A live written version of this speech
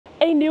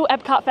new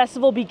Epcot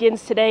Festival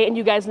begins today, and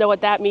you guys know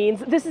what that means.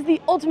 This is the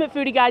ultimate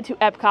foodie guide to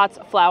Epcot's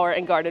Flower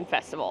and Garden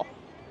Festival.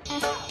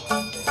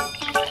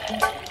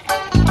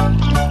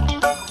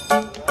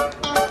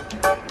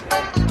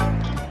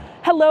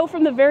 Hello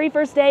from the very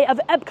first day of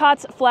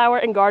Epcot's Flower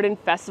and Garden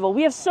Festival.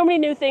 We have so many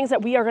new things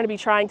that we are going to be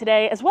trying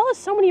today, as well as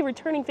so many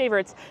returning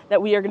favorites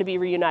that we are going to be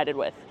reunited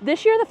with.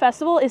 This year, the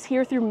festival is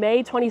here through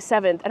May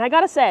 27th, and I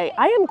gotta say,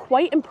 I am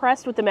quite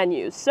impressed with the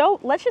menus, so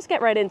let's just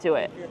get right into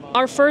it.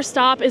 Our first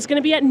stop is going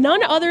to be at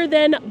none other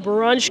than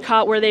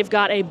EPCOT, where they've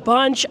got a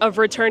bunch of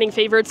returning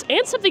favorites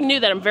and something new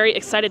that I'm very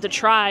excited to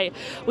try.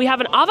 We have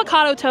an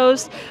avocado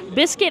toast,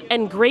 biscuit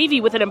and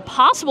gravy with an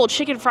impossible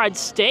chicken fried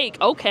steak,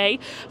 okay,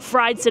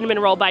 fried cinnamon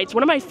roll bites,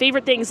 one of my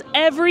favorite things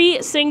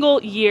every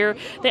single year.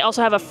 They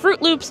also have a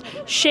Fruit Loops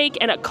shake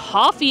and a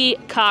coffee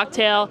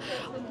cocktail.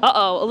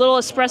 Uh-oh, a little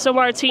espresso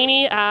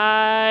martini.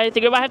 I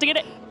think I might have to get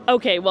it.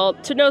 Okay, well,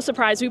 to no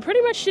surprise, we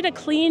pretty much did a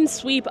clean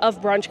sweep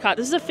of EPCOT.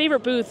 This is a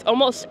favorite booth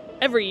almost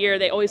every year.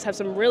 They always have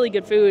some really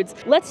good foods.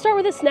 Let's start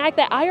with a snack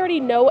that I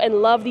already know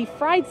and love, the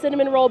fried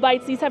cinnamon roll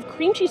bites. These have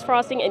cream cheese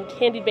frosting and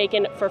candied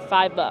bacon for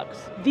 $5.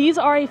 These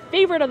are a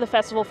favorite of the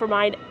festival for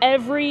mine.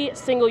 Every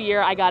single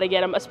year I gotta get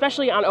them,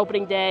 especially on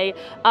opening day.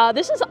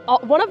 This is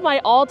one of my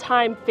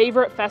all-time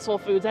favorite festival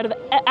foods. Out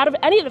of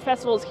any of the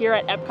festivals here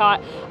at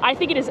Epcot, I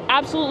think it is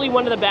absolutely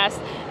one of the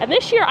best. And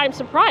this year I'm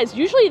surprised.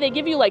 Usually they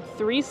give you like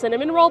 3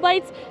 cinnamon roll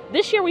bites.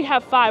 This year we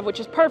have 5, which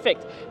is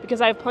perfect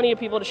because I have plenty of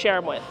people to share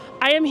them with.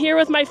 I am here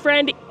with my friend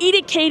Eat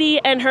It Katie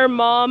and her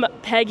mom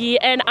Peggy,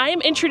 and I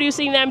am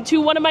introducing them to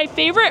one of my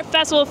favorite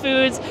festival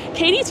foods.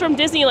 Katie's from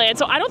Disneyland,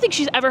 so I don't think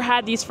she's ever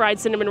had these fried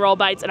cinnamon roll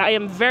bites, and I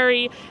am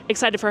very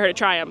excited for her to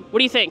try them. What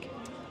do you think?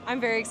 I'm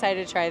very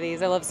excited to try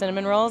these. I love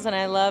cinnamon rolls and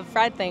I love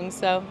fried things,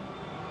 so.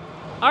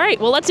 All right,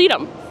 well, let's eat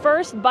them.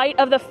 First bite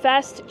of the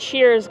fest.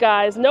 Cheers,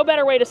 guys. No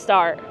better way to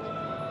start.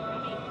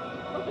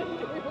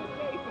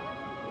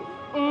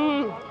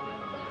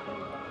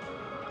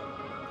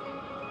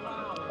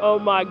 Oh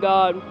my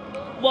God.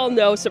 Well,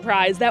 no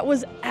surprise. That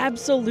was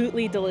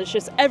absolutely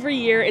delicious. Every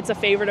year it's a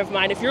favorite of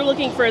mine. If you're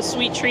looking for a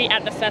sweet treat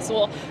at the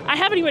festival, I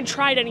haven't even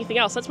tried anything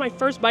else. That's my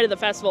first bite of the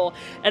festival,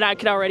 and I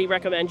could already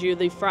recommend you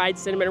the fried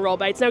cinnamon roll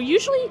bites. Now,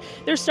 usually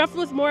they're stuffed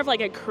with more of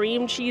like a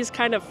cream cheese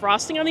kind of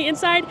frosting on the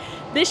inside.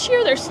 This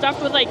year they're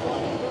stuffed with like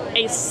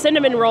a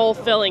cinnamon roll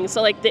filling.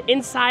 So like the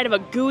inside of a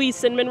gooey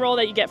cinnamon roll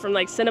that you get from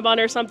like Cinnabon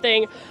or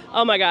something.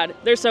 Oh my God,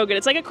 they're so good.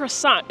 It's like a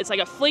croissant. It's like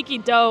a flaky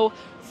dough,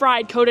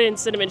 fried, coated in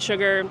cinnamon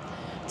sugar,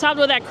 topped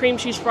with that cream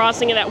cheese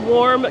frosting and that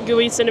warm,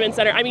 gooey cinnamon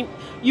center. I mean,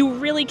 you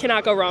really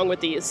cannot go wrong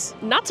with these.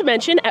 Not to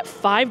mention, at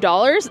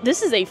 $5,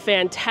 this is a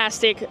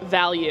fantastic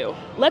value.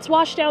 Let's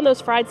wash down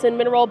those fried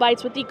cinnamon roll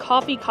bites with the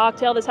coffee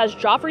cocktail. This has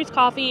Joffrey's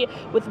coffee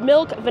with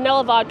milk,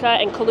 vanilla vodka,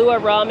 and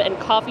Kahlua rum and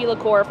coffee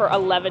liqueur for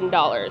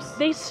 $11.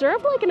 They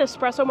served like an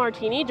espresso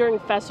martini during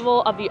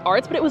Festival of the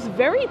Arts, but it was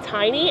very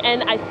tiny,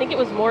 and I think it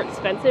was more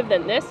expensive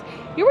than this.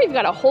 Here we've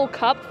got a whole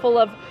cup full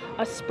of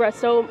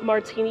espresso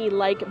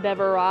martini-like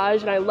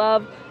beverage, and I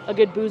love a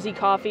good boozy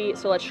coffee,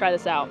 so let's try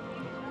this out.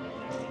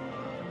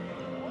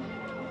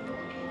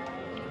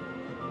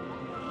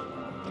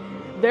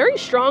 Very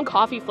strong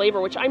coffee flavor,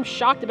 which I'm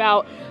shocked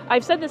about.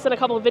 I've said this in a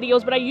couple of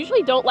videos, but I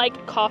usually don't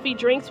like coffee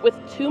drinks with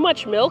too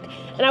much milk,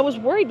 and I was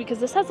worried because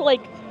this has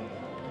like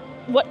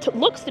what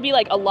looks to be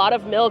like a lot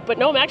of milk, but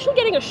no, I'm actually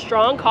getting a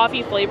strong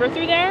coffee flavor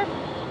through there.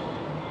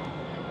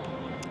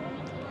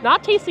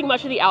 Not tasting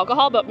much of the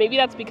alcohol, but maybe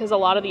that's because a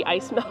lot of the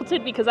ice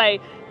melted, because I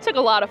took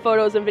a lot of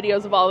photos and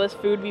videos of all this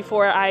food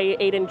before I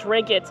ate and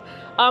drank it.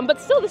 But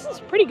still, this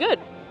is pretty good.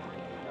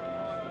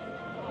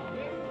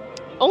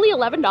 Only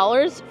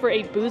 $11 for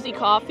a boozy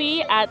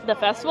coffee at the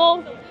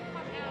festival.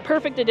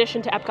 Perfect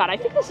addition to Epcot. I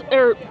think this,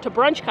 or to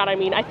BrunchCot, I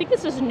mean. I think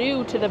this is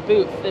new to the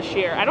booth this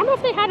year. I don't know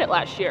if they had it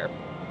last year,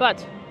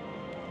 but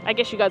I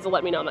guess you guys will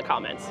let me know in the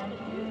comments.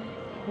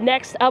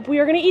 Next up, we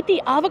are going to eat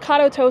the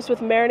avocado toast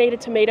with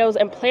marinated tomatoes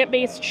and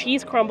plant-based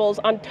cheese crumbles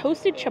on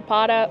toasted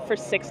ciabatta for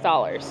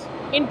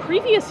 $6. In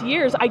previous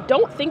years, I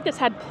don't think this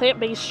had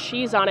plant-based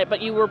cheese on it,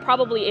 but you were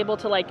probably able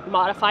to like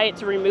modify it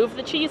to remove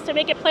the cheese to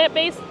make it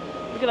plant-based.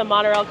 Look at the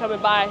monorail coming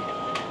by.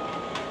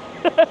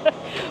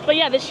 But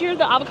yeah, this year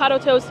the avocado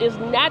toast is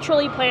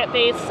naturally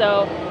plant-based,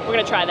 so we're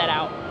going to try that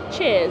out.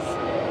 Cheers.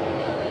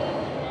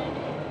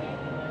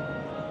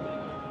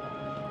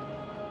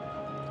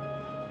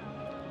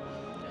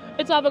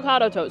 It's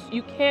avocado toast.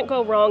 You can't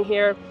go wrong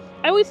here.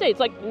 I always say it's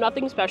like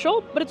nothing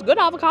special, but it's good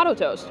avocado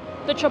toast.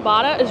 The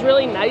ciabatta is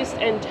really nice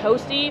and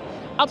toasty.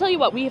 I'll tell you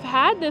what, we've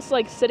had this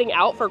like sitting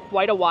out for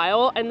quite a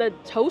while, and the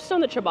toast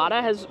on the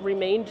ciabatta has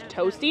remained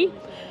toasty.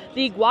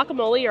 The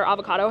guacamole or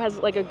avocado has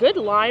like a good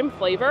lime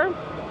flavor.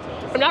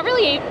 I'm not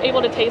really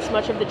able to taste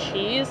much of the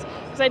cheese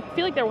because I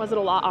feel like there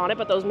wasn't a lot on it,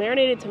 but those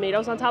marinated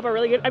tomatoes on top are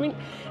really good. I mean,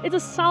 it's a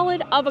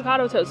solid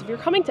avocado toast. If you're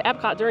coming to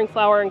Epcot during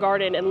Flower and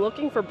Garden and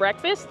looking for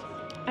breakfast,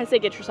 I say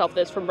get yourself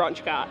this from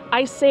BrunchCot.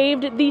 I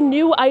saved the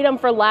new item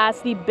for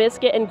last, the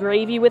biscuit and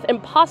gravy with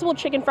impossible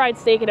chicken fried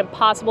steak and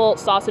impossible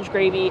sausage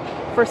gravy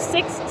for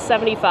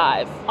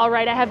 $6.75. All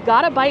right, I have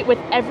got a bite with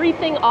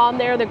everything on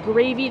there, the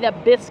gravy, the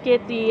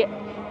biscuit, the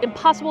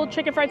Impossible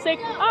chicken fried steak.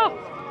 Oh!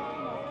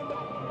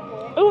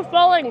 Ooh,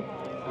 falling.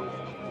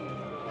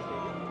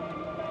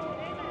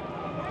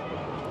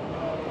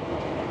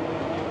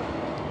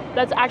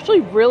 That's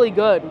actually really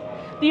good.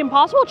 The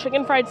Impossible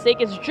chicken fried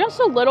steak is just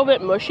a little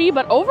bit mushy,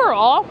 but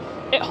overall,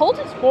 it holds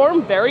its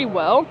form very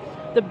well.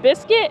 The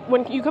biscuit,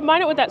 when you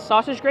combine it with that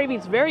sausage gravy,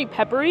 it's very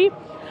peppery.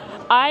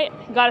 I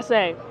gotta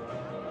say,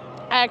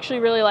 I actually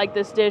really like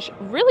this dish.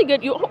 Really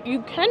good.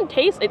 You can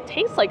taste, it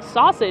tastes like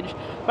sausage,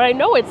 but I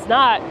know it's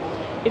not.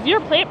 If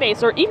you're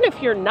plant-based, or even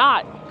if you're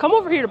not, come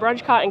over here to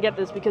BrunchCot and get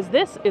this because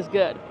this is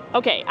good.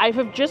 Okay, I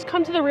have just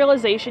come to the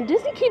realization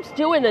Disney keeps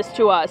doing this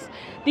to us.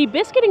 The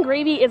biscuit and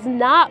gravy is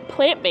not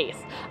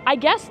plant-based. I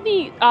guess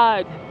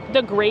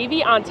the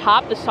gravy on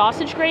top, the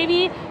sausage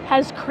gravy,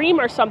 has cream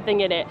or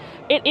something in it.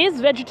 It is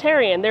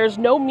vegetarian. There's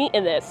no meat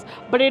in this,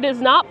 but it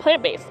is not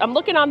plant-based. I'm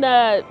looking on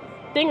the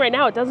thing right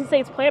now. It doesn't say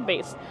it's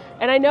plant-based.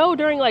 And I know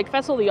during like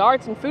Festival of the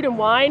Arts and Food and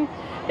Wine,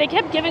 they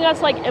kept giving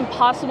us like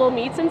impossible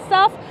meats and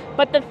stuff,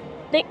 but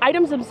the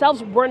items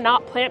themselves were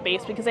not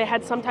plant-based because they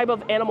had some type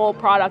of animal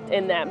product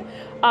in them.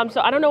 So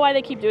I don't know why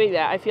they keep doing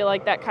that. I feel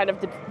like that kind of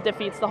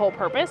defeats the whole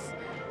purpose.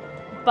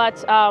 But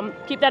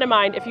keep that in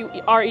mind. If you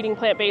are eating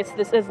plant-based,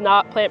 this is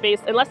not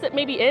plant-based, unless it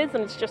maybe is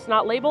and it's just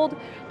not labeled,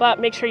 but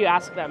make sure you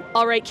ask them.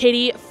 All right,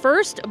 Katie,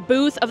 first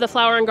booth of the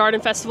Flower and Garden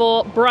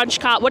Festival,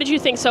 BrunchCot. What did you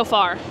think so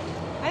far?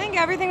 I think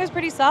everything was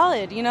pretty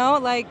solid, you know,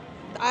 like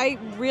I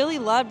really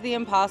loved the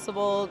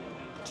Impossible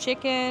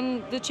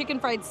chicken, the chicken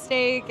fried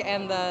steak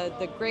and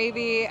the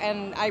gravy,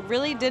 and I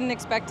really didn't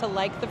expect to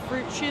like the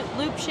Fruit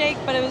Loop shake,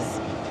 but it was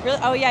really,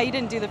 oh yeah, you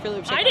didn't do the Fruit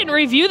Loop shake. I didn't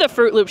review the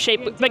Fruit Loop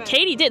shake, but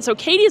Katie did, so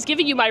Katie is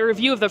giving you my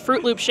review of the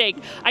Fruit Loop shake.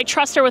 I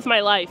trust her with my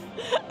life.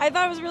 I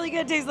thought it was really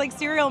good. It tastes like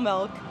cereal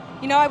milk.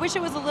 You know, I wish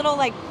it was a little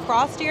like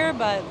frostier,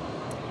 but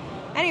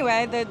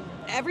anyway,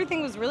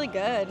 everything was really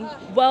good.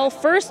 Well,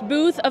 first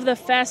booth of the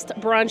Fest,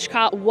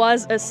 BrunchCot,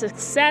 was a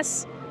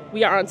success.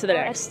 We are on to the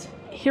next.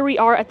 Here we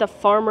are at the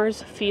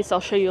Farmer's Feast.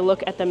 I'll show you a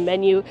look at the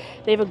menu.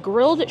 They have a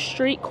grilled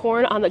street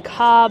corn on the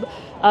cob,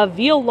 a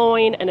veal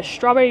loin, and a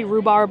strawberry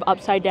rhubarb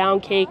upside down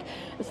cake.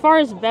 As far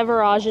as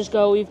beverages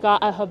go, we've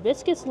got a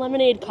hibiscus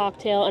lemonade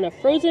cocktail and a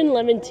frozen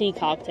lemon tea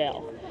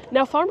cocktail.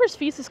 Now, Farmer's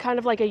Feast is kind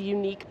of like a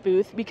unique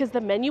booth because the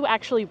menu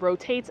actually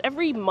rotates.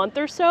 Every month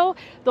or so,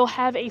 they'll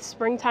have a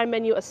springtime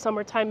menu, a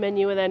summertime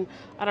menu, and then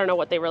I don't know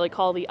what they really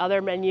call the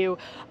other menu.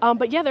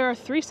 But yeah, there are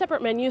 3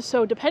 separate menus,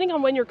 so depending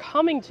on when you're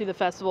coming to the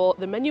festival,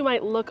 the menu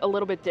might look a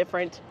little bit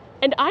different.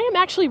 And I am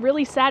actually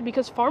really sad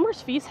because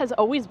Farmer's Feast has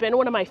always been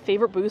one of my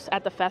favorite booths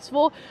at the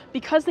festival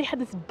because they had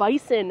this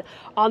bison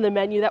on the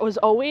menu that was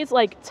always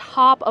like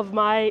top of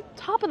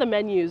the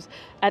menus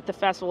at the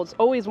festival. It's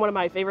always one of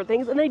my favorite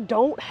things, and they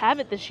don't have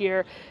it this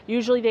year.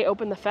 Usually they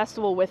open the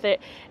festival with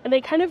it, and they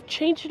kind of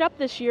changed it up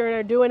this year and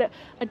are doing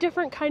a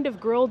different kind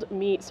of grilled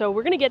meat. So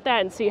we're gonna get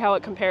that and see how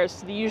it compares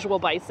to the usual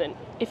bison.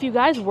 If you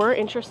guys were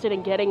interested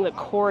in getting the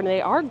corn,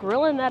 they are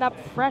grilling that up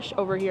fresh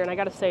over here, and I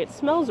gotta say, it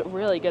smells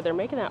really good. They're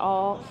making that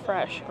all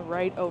fresh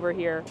right over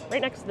here,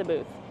 right next to the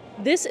booth.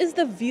 This is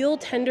the veal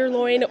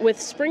tenderloin with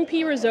spring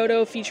pea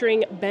risotto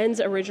featuring Ben's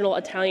original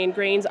Italian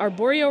grains,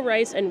 arborio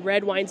rice, and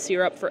red wine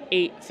syrup for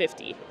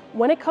 $8.50.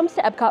 When it comes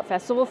to Epcot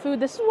Festival food,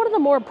 this is one of the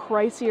more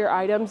pricier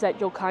items that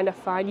you'll kind of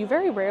find. You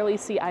very rarely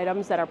see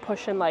items that are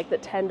pushing like the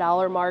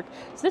 $10 mark.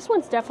 So this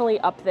one's definitely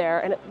up there,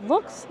 and it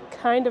looks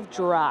kind of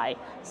dry.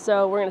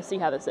 So we're gonna see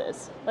how this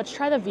is. Let's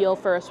try the veal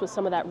first with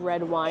some of that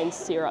red wine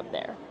syrup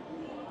there.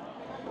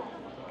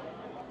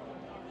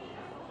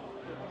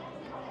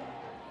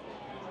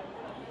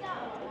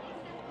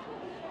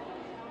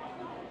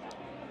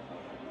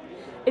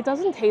 It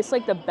doesn't taste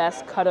like the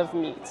best cut of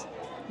meat.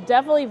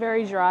 Definitely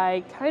very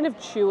dry, kind of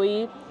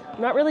chewy.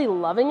 I'm not really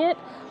loving it,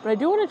 but I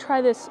do want to try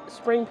this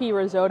spring pea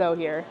risotto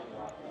here.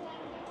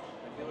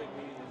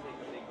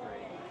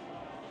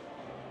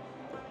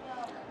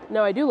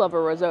 No, I do love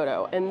a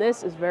risotto, and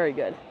this is very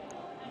good.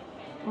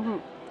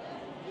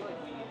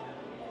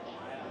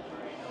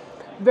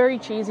 Very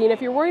cheesy, and if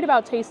you're worried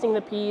about tasting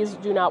the peas,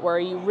 do not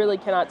worry. You really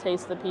cannot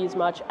taste the peas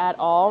much at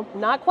all.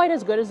 Not quite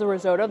as good as the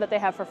risotto that they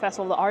have for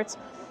Festival of the Arts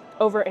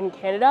over in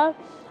Canada,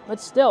 but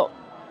still,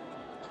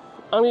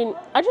 I mean,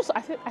 I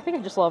think I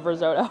just love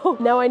risotto.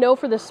 Now I know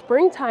for the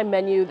springtime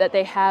menu that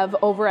they have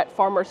over at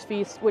Farmer's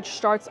Feast, which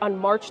starts on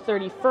March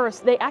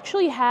 31st, they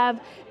actually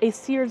have a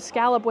seared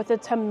scallop with a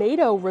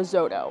tomato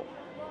risotto.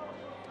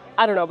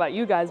 I don't know about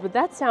you guys, but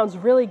that sounds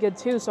really good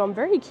too, so I'm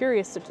very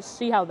curious to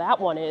see how that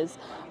one is.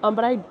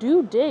 But I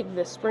do dig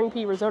this spring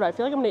pea risotto. I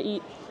feel like I'm gonna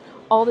eat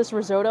all this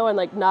risotto and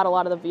like not a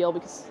lot of the veal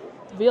because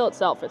veal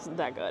itself isn't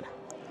that good.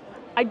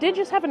 I did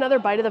just have another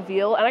bite of the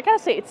veal, and I gotta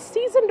say, it's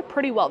seasoned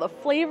pretty well. The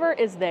flavor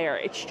is there.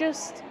 It's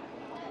just,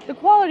 the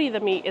quality of the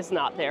meat is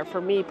not there for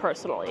me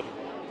personally.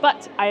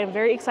 But I am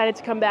very excited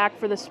to come back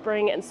for the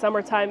spring and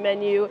summertime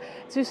menu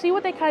to see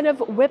what they kind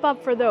of whip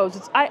up for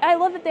those. I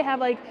love that they have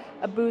like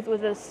a booth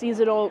with a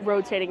seasonal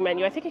rotating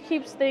menu. I think it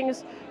keeps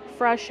things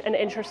fresh and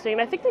interesting.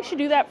 I think they should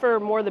do that for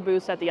more of the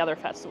booths at the other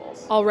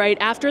festivals. All right,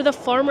 after the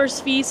Farmer's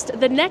Feast,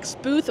 the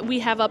next booth we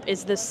have up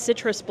is the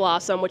Citrus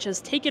Blossom, which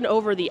has taken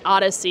over the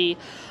Odyssey.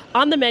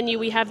 On the menu,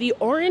 we have the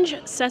orange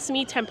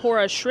sesame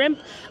tempura shrimp,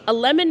 a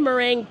lemon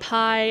meringue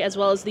pie, as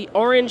well as the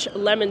orange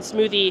lemon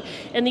smoothie,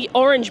 and the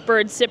orange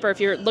bird sipper. If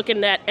you're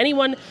looking at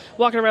anyone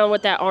walking around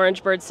with that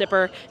orange bird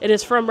sipper, it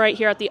is from right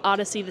here at the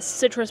Odyssey, the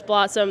Citrus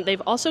Blossom.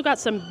 They've also got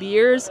some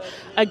beers,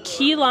 a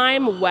key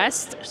lime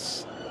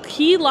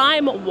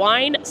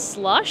wine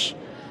slush.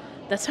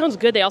 That sounds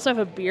good. They also have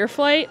a beer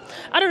flight.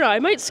 I don't know. I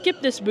might skip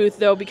this booth,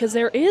 though, because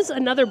there is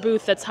another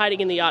booth that's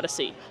hiding in the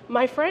Odyssey.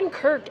 My friend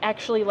Kirk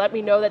actually let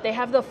me know that they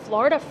have the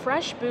Florida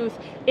Fresh booth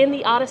in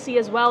the Odyssey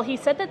as well. He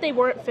said that they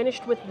weren't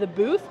finished with the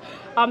booth,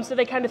 so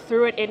they kind of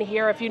threw it in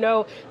here. If you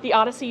know, the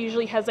Odyssey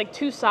usually has like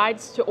two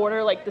sides to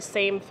order like the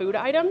same food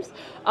items,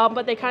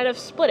 but they kind of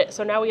split it.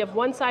 So now we have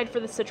one side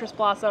for the Citrus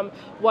Blossom,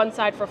 one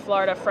side for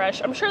Florida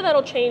Fresh. I'm sure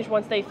that'll change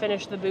once they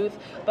finish the booth,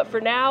 but for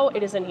now,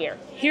 it is in here.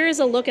 Here is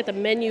a look at the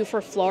menu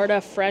for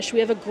Florida Fresh. We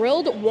have a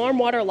grilled warm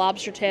water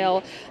lobster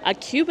tail, a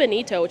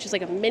Cubanito, which is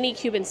like a mini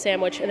Cuban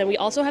sandwich, and then we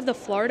also have the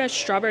Florida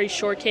strawberry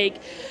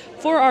shortcake.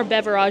 For our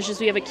beverages,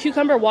 we have a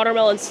cucumber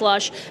watermelon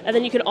slush, and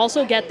then you can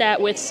also get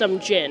that with some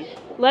gin.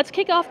 Let's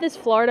kick off this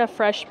Florida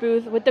Fresh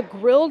booth with the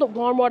grilled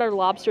warm water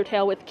lobster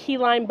tail with key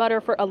lime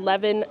butter for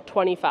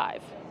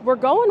 $11.25. We're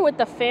going with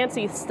the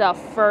fancy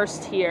stuff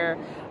first here.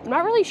 I'm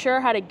not really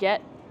sure how to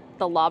get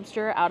the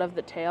lobster out of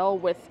the tail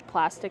with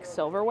plastic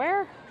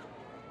silverware.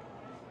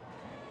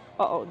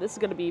 Uh-oh, this is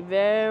gonna be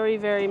very,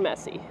 very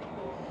messy.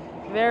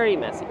 Very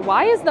messy.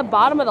 Why is the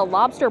bottom of the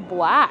lobster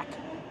black?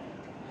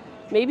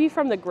 Maybe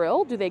from the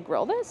grill? Do they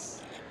grill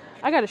this?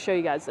 I gotta show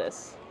you guys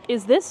this.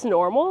 Is this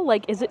normal?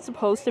 Like, is it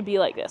supposed to be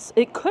like this?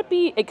 It could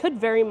be, it could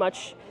very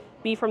much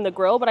be from the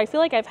grill, but I feel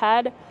like I've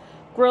had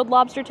grilled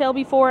lobster tail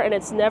before and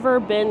it's never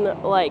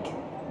been like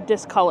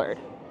discolored.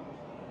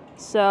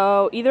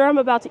 So either I'm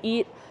about to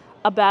eat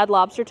a bad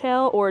lobster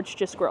tail or it's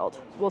just grilled.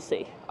 We'll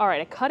see. All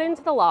right, I cut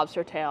into the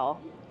lobster tail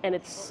and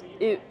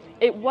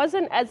it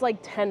wasn't as like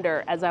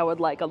tender as I would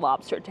like a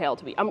lobster tail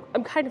to be.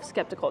 I'm kind of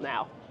skeptical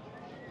now.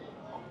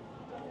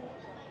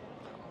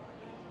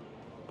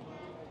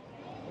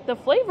 The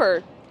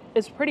flavor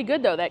is pretty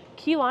good though. That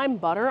key lime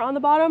butter on the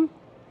bottom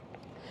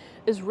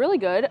is really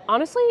good.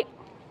 Honestly,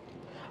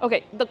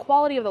 okay, the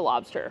quality of the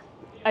lobster,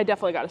 I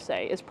definitely gotta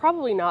say, is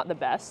probably not the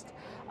best.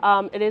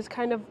 It is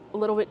kind of a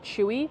little bit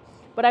chewy,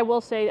 but I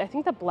will say, I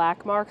think the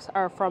black marks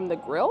are from the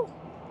grill.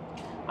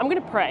 I'm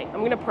gonna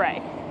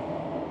pray.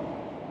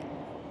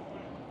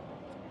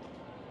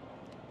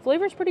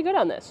 Flavor's pretty good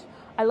on this.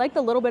 I like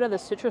the little bit of the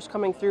citrus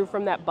coming through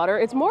from that butter.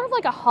 It's more of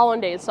like a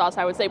hollandaise sauce,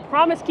 I would say.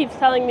 Promise keeps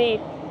telling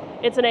me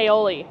it's an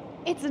aioli.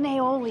 It's an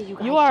aioli, you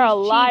guys. You are a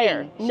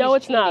liar. No,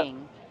 it's not.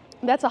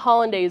 That's a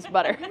hollandaise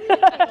butter.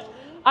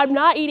 I'm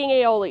not eating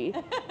aioli.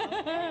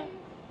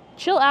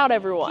 Chill out,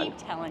 everyone. Keep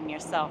telling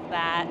yourself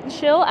that.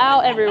 Chill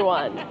out,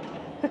 everyone.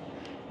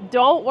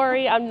 Don't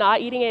worry, I'm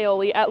not eating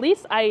aioli. At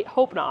least I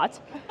hope not.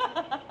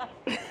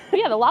 But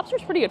yeah, the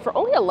lobster's pretty good. For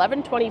only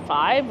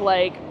 $11.25,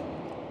 like,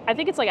 I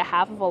think it's like a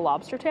half of a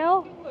lobster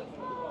tail.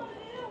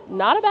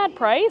 Not a bad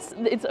price.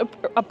 It's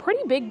a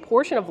pretty big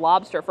portion of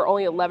lobster for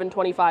only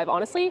 $11.25.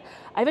 Honestly,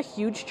 I have a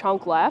huge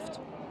chunk left.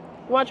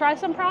 You want to try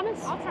some,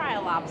 Promise? I'll try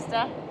a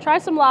lobster. Try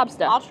some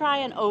lobster. I'll try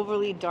an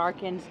overly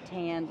darkened,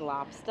 tanned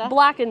lobster.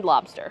 Blackened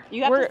lobster.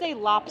 You have to say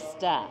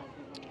lobster.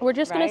 We're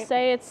just going to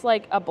say it's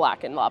like a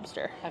blackened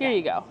lobster. Okay. Here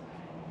you go.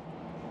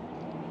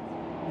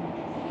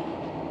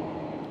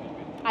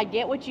 I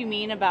get what you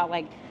mean about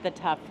like the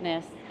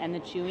toughness and the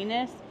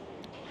chewiness.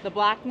 The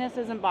blackness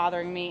isn't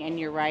bothering me, and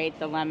you're right,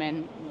 the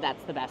lemon,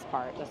 that's the best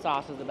part. The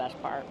sauce is the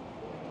best part.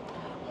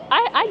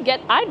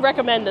 I'd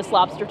recommend this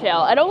lobster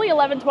tail. At only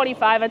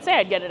 $11.25, I'd say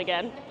I'd get it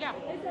again. Yeah.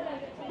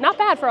 Not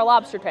bad for a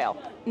lobster tail.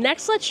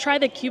 Next, let's try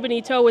the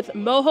Cubanito with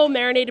mojo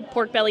marinated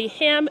pork belly,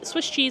 ham,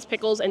 Swiss cheese,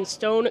 pickles, and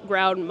stone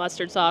ground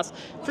mustard sauce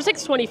for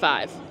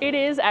 $6.25. It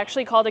is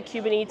actually called a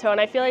Cubanito, and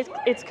I feel like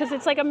it's because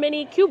it's like a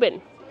mini Cuban.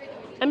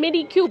 A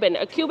mini Cuban,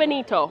 a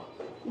Cubanito.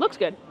 Looks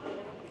good.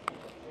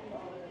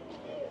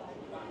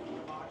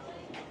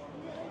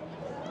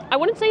 I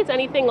wouldn't say it's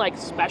anything like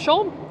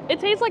special. It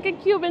tastes like a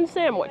Cuban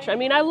sandwich. I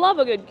mean, I love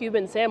a good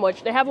Cuban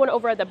sandwich. They have one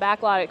over at the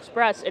Backlot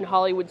Express in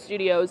Hollywood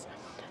Studios.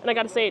 And I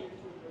gotta say, it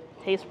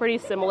tastes pretty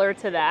similar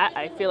to that.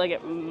 I feel like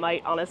it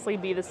might honestly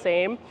be the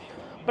same.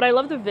 But I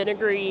love the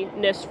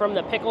vinegaryness from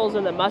the pickles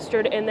and the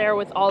mustard in there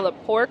with all the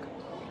pork.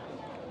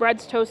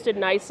 Bread's toasted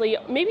nicely,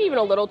 maybe even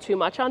a little too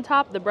much on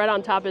top. The bread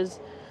on top is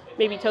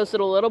maybe toasted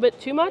a little bit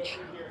too much.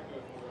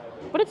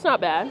 But it's not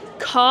bad.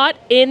 Caught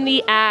in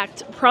the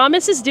act.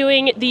 Promise is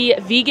doing the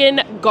vegan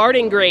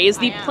garden graze,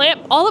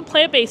 all the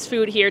plant-based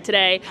food here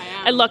today.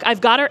 And look, I've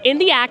got her in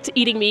the act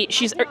eating meat.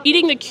 She's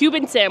eating the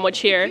Cuban sandwich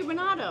here.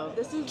 Cubanado.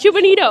 This is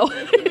Cubanito.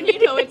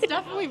 Cubanito. It's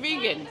definitely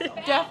vegan.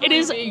 Definitely It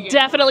is vegan.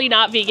 definitely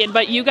not vegan,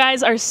 but you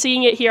guys are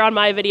seeing it here on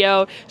my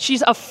video.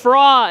 She's a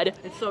fraud.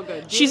 It's so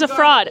good. She's a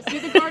fraud. Do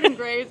the garden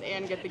graze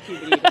and get the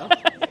Cubanito.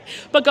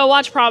 But go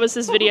watch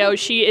Promise's video.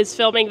 She is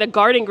filming the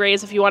garden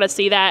graze if you want to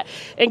see that.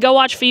 And go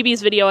watch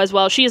Phoebe's video as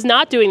well. She is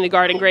not doing the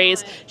garden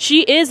graze.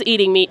 She is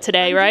eating meat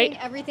today, right?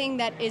 Doing everything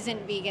that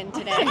isn't vegan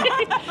today.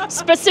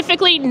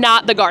 Specifically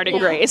not the garden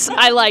graze.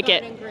 I like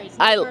it.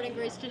 Garden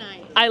grace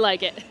tonight. I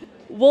like it.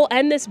 We'll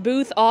end this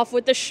booth off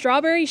with the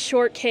strawberry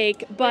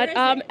shortcake, but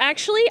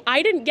actually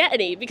I didn't get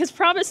any because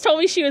Promise told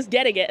me she was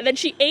getting it, and then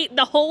she ate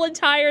the whole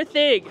entire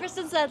thing.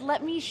 Kristen said,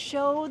 let me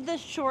show the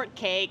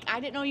shortcake. I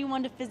didn't know you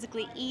wanted to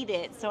physically eat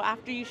it, so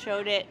after you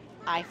showed it,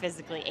 I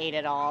physically ate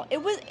it all.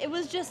 It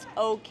was just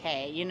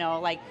okay, you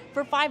know, like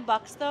for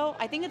 $5 though,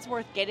 I think it's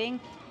worth getting.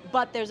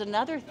 But there's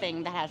another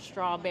thing that has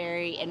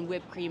strawberry and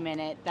whipped cream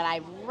in it that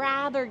I'd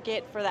rather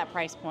get for that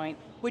price point,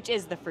 which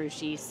is the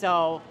Frushi.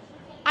 So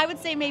I would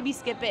say maybe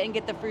skip it and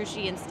get the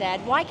Frushi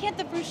instead. Why can't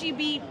the Frushi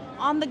be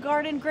on the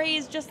garden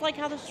graze just like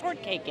how the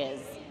shortcake is?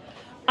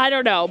 I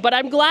don't know, but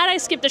I'm glad I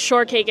skipped the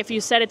shortcake if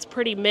you said it's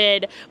pretty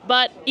mid.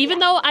 But even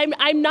though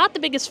I'm not the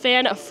biggest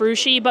fan of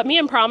Frushi, but me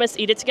and Promise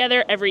eat it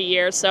together every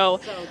year,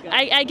 so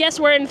I guess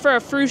we're in for a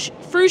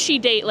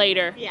Frushi date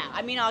later. Yeah,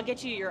 I mean, I'll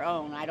get you your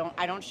own. I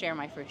don't share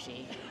my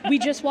Frushi. We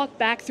just walked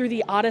back through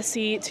the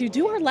Odyssey to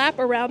do our lap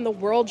around the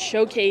World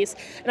Showcase,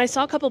 and I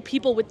saw a couple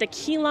people with the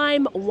key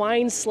lime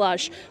wine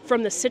slush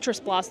from the Citrus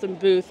Blossom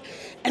booth,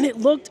 and it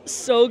looked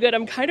so good.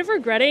 I'm kind of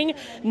regretting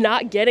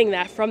not getting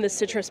that from the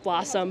Citrus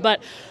Blossom,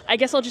 but I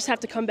guess I'll just have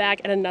to come back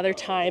at another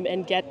time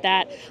and get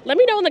that. Let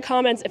me know in the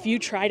comments if you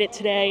tried it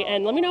today,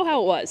 and let me know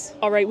how it was.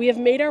 All right, we have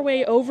made our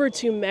way over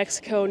to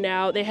Mexico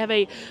now. They have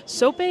a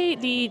sope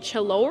de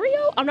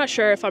chilorio. I'm not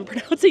sure if I'm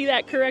pronouncing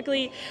that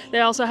correctly.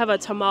 They also have a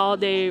tamal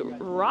de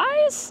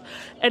rice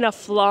and a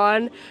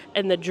flan,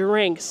 and the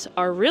drinks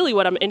are really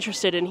what I'm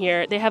interested in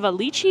here. They have a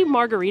lychee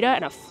margarita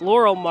and a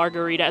floral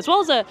margarita, as well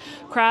as a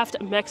craft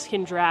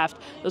Mexican draft.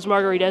 Those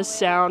margaritas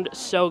sound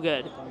so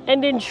good.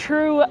 And in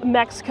true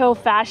Mexico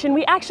fashion,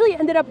 we actually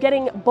ended up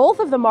getting both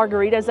of the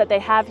margaritas that they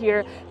have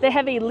here. They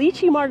have a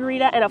lychee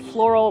margarita and a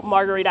floral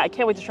margarita. I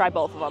can't wait to try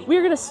both of them.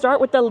 We're gonna start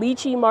with the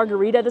lychee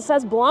margarita. This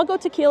has Blanco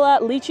tequila,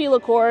 lychee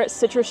liqueur,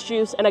 citrus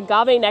juice, and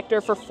agave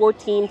nectar for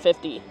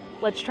 $14.50.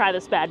 Let's try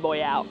this bad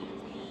boy out.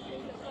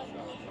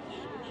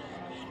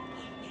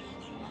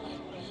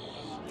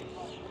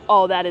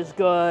 Oh, that is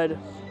good.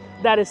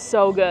 That is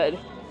so good.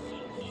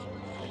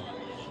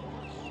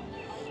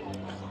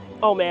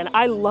 Oh man,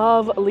 I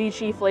love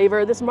lychee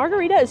flavor. This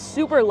margarita is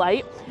super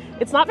light.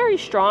 It's not very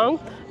strong,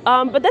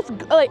 but that's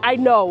like, I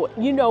know,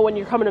 you know when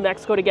you're coming to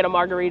Mexico to get a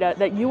margarita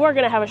that you are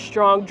gonna have a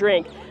strong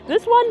drink.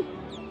 This one,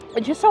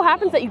 it just so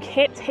happens that you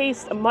can't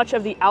taste much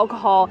of the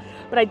alcohol,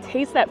 but I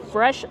taste that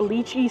fresh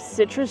lychee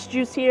citrus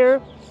juice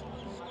here.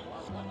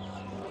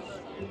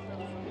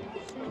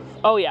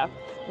 Oh yeah.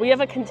 We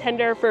have a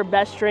contender for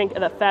best drink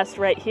of the fest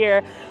right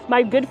here.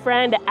 My good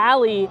friend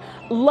Allie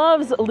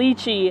loves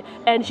lychee,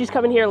 and she's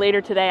coming here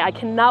later today. I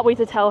cannot wait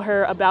to tell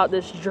her about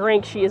this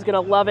drink. She is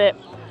gonna love it.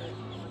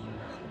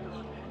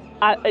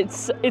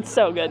 It's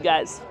so good,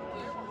 guys.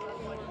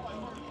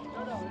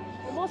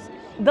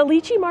 The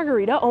lychee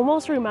margarita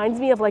almost reminds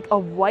me of like a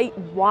white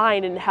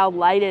wine and how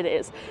light it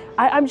is.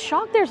 I'm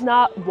shocked there's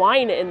not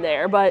wine in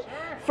there, but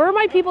for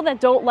my people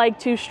that don't like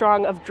too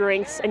strong of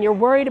drinks and you're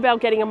worried about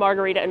getting a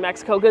margarita in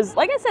Mexico, because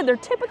like I said, they're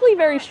typically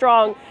very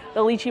strong,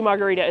 the lychee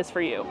margarita is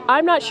for you.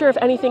 I'm not sure if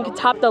anything could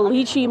top the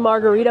lychee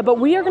margarita, but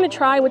we are gonna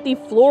try with the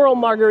floral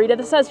margarita.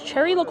 This has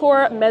cherry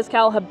liqueur,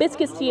 mezcal,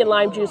 hibiscus tea, and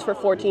lime juice for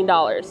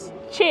 $14.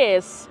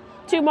 Cheers.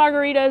 2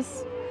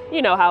 margaritas,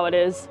 you know how it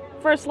is.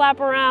 First lap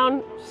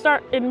around,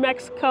 start in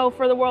Mexico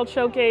for the World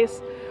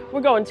Showcase.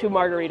 We're going 2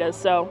 margaritas,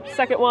 so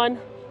second one.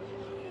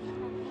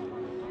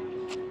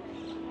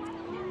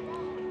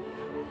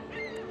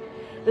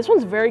 This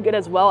one's very good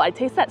as well. I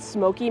taste that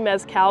smoky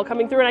mezcal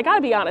coming through, and I gotta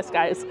be honest,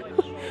 guys.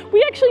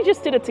 We actually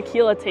just did a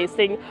tequila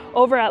tasting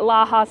over at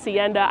La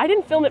Hacienda. I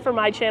didn't film it for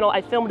my channel,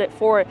 I filmed it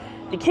for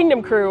the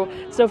Kingdom Crew.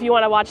 So if you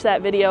wanna watch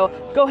that video,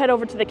 go head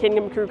over to the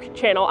Kingdom Crew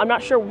channel. I'm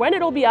not sure when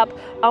it'll be up,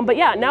 but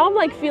yeah, now I'm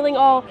like feeling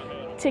all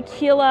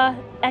tequila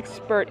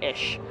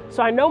expert-ish.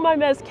 So I know my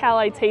mezcal,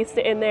 I taste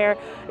it in there.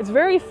 It's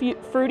very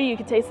fruity. You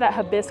can taste that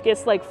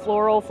hibiscus, like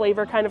floral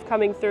flavor kind of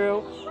coming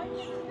through.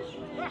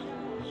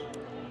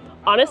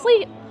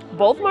 Honestly,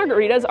 both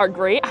margaritas are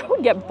great. I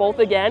would get both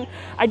again.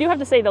 I do have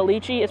to say the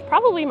lychee is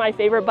probably my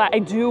favorite, but I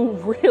do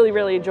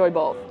really enjoy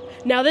both.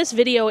 Now this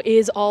video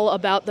is all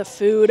about the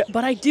food,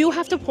 but I do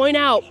have to point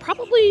out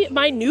probably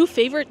my new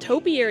favorite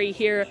topiary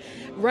here.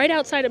 Right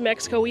outside of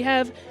Mexico, we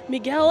have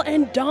Miguel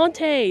and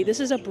Dante. This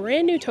is a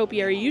brand new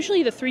topiary.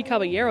 Usually the 3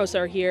 caballeros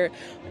are here.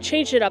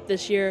 Changed it up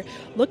this year.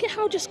 Look at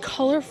how just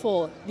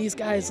colorful these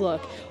guys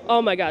look.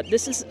 Oh my God,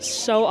 this is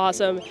so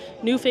awesome.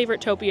 New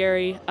favorite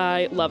topiary,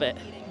 I love it.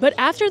 But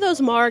after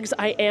those margs,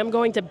 I am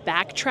going to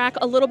backtrack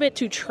a little bit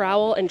to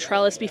Trowel and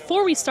Trellis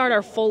before we start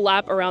our full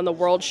lap around the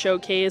World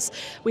Showcase.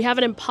 We have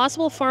an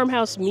Impossible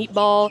Farmhouse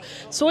meatball,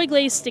 soy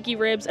glazed sticky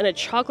ribs, and a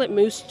chocolate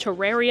mousse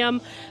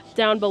terrarium.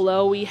 Down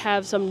below, we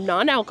have some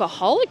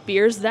non-alcoholic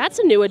beers. That's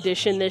a new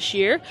addition this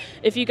year.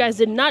 If you guys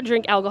did not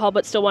drink alcohol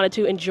but still wanted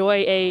to enjoy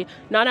a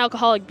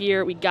non-alcoholic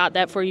beer, we got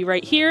that for you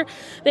right here.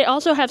 They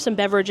also have some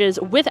beverages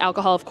with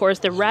alcohol, of course,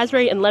 the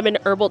raspberry and lemon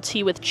herbal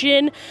tea with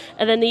gin,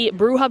 and then the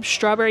Brew Hub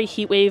Strawberry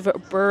Heatwave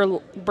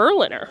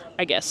Berliner,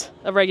 I guess,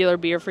 a regular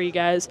beer for you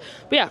guys.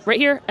 But yeah,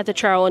 right here at the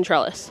Trowel and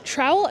Trellis.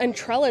 Trowel and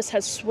Trellis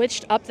has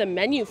switched up the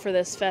menu for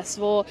this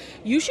festival.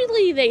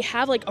 Usually they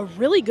have like a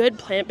really good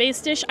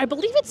plant-based dish. I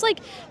believe it's like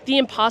the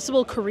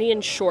Impossible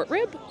Korean short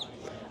rib.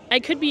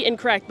 I could be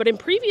incorrect, but in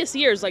previous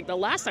years, like the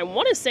last, I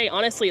want to say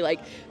honestly, like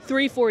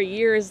 3-4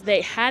 years, they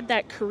had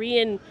that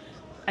Korean,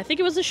 I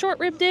think it was a short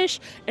rib dish,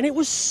 and it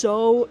was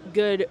so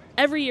good.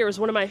 Every year is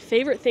one of my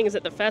favorite things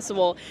at the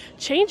festival.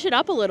 Changed it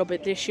up a little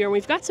bit this year, and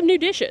we've got some new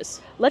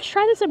dishes. Let's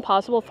try this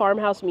Impossible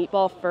Farmhouse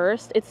meatball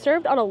first. It's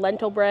served on a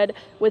lentil bread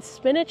with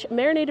spinach,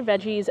 marinated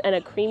veggies, and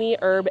a creamy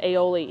herb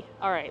aioli.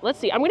 All right, let's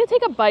see. I'm gonna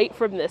take a bite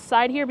from this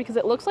side here because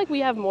it looks like we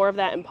have more of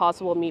that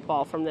Impossible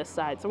meatball from this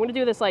side. So I'm gonna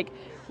do this like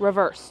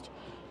reversed.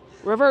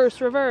 Reverse,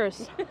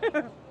 reverse.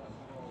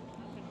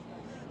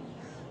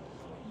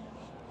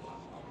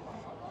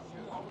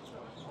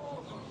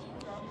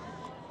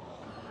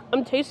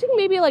 I'm tasting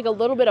maybe like a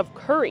little bit of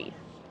curry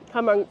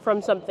coming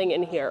from something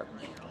in here.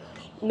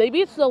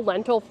 Maybe it's the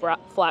lentil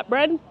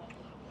flatbread.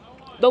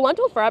 The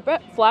lentil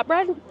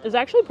flatbread is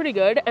actually pretty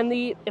good, and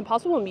the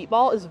Impossible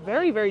meatball is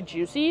very, very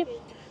juicy.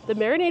 The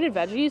marinated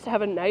veggies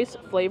have a nice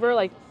flavor,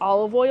 like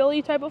olive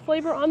oil-y type of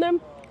flavor on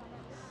them.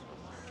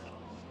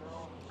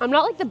 I'm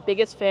not like the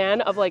biggest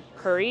fan of like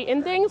curry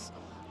in things,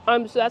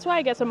 so that's why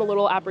I guess I'm a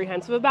little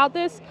apprehensive about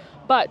this,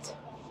 but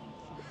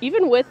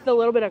even with the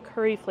little bit of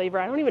curry flavor,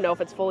 I don't even know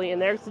if it's fully in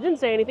there because it didn't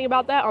say anything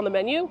about that on the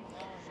menu.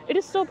 It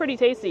is still pretty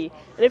tasty.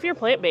 And if you're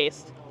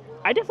plant-based,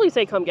 I definitely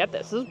say come get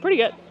this. This is pretty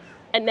good.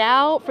 And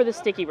now for the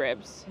sticky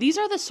ribs. These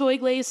are the soy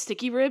glazed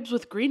sticky ribs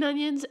with green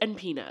onions and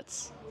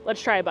peanuts.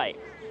 Let's try a bite.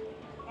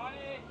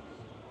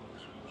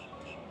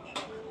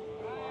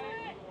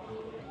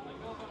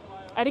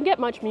 I didn't get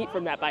much meat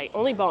from that bite,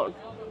 only bone.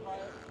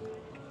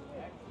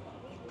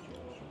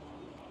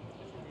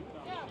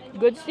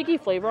 Good sticky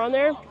flavor on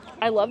there.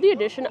 I love the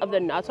addition of the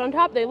nuts on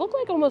top. They look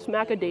like almost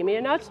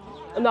macadamia nuts,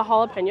 and the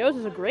jalapenos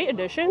is a great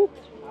addition.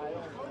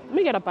 Let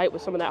me get a bite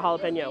with some of that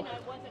jalapeno.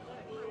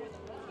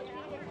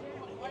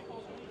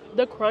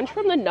 The crunch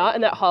from the nut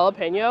and that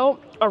jalapeno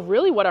are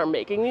really what are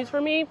making these for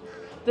me.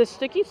 The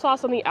sticky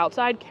sauce on the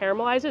outside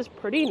caramelizes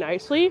pretty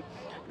nicely.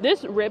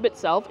 This rib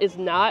itself is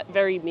not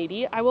very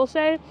meaty, I will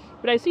say,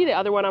 but I see the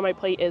other one on my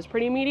plate is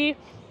pretty meaty,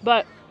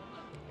 but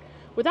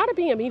without it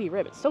being a meaty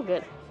rib, it's still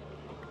good.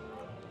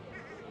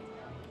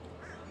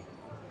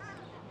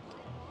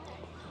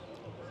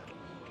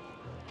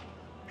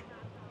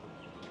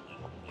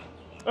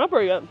 Oh,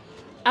 pretty good.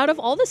 Out of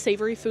all the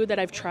savory food that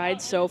I've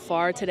tried so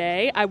far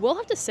today, I will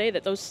have to say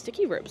that those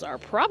sticky ribs are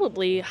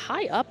probably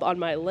high up on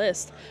my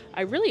list.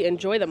 I really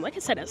enjoy them. Like I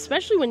said,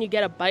 especially when you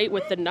get a bite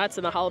with the nuts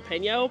and the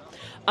jalapeno.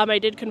 I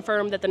did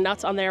confirm that the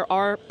nuts on there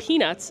are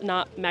peanuts,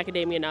 not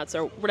macadamia nuts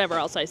or whatever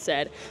else I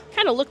said.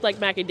 Kind of looked like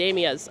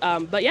macadamias,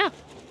 but yeah,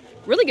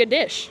 really good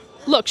dish.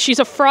 Look, she's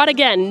a fraud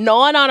again,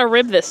 gnawing on a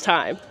rib this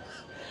time.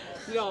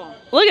 Yo,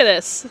 Look at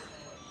this.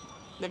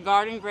 the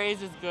garden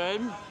graze is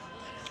good,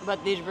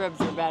 but these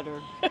ribs are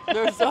better.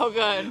 They're so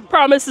good.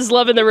 Promise is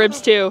loving the ribs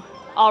too.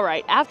 All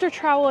right, after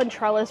Trowel and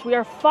Trellis, we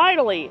are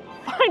finally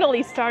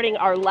starting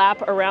our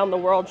lap around the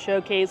World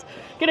Showcase.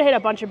 Gonna hit a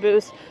bunch of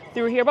booths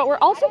through here, but we're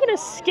also gonna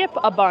skip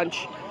a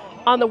bunch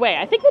on the way.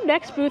 I think the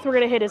next booth we're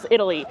gonna hit is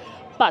Italy,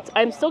 but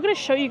I'm still gonna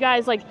show you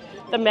guys like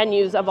the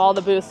menus of all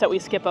the booths that we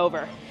skip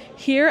over.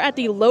 Here at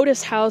the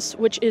Lotus House,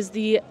 which is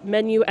the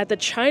menu at the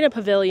China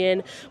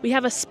Pavilion, we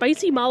have a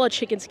spicy mala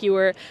chicken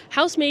skewer,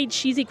 house-made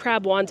cheesy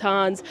crab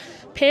wontons,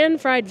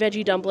 pan-fried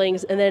veggie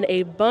dumplings, and then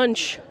a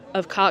bunch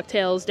of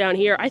cocktails down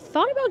here. I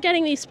thought about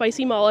getting the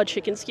spicy mala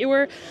chicken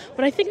skewer,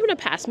 but I think I'm gonna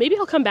pass. Maybe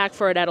I'll come back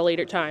for it at a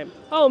later time.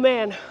 Oh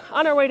man,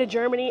 on our way to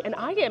Germany, and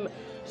I am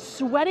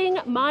sweating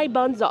my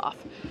buns off.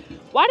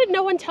 Why did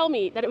no one tell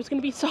me that it was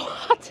gonna be so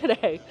hot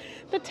today?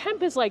 The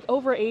temp is like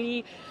over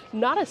 80,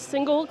 not a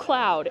single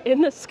cloud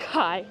in the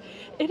sky.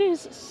 It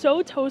is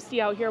so toasty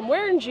out here. I'm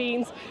wearing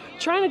jeans,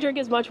 trying to drink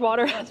as much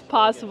water as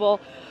possible,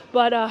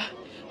 but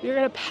we're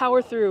gonna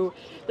power through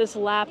this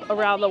lap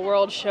around the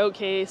World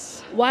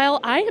Showcase. While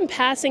I am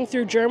passing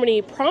through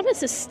Germany,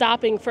 Promise is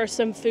stopping for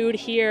some food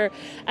here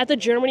at the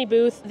Germany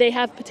booth. They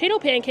have potato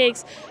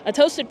pancakes, a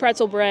toasted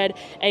pretzel bread,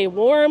 a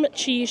warm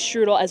cheese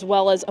strudel, as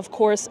well as, of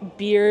course,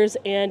 beers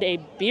and a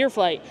beer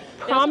flight.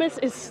 Promise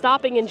is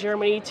stopping in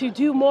Germany to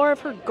do more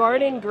of her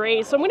garden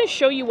graze, so I'm gonna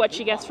show you what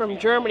she gets from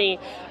Germany,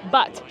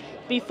 but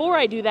before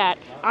I do that,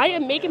 I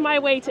am making my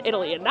way to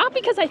Italy, and not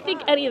because I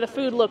think any of the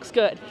food looks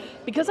good,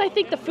 because I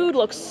think the food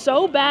looks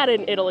so bad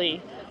in Italy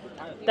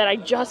that I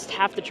just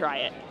have to try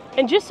it.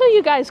 And just so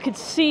you guys could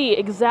see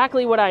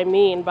exactly what I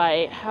mean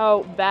by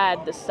how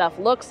bad this stuff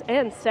looks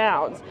and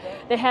sounds,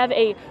 they have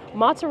a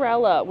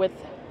mozzarella with,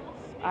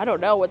 I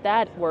don't know what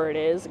that word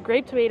is,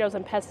 grape tomatoes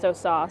and pesto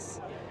sauce.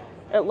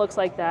 It looks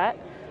like that.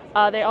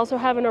 They also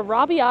have an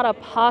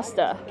arrabbiata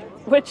pasta,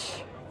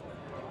 which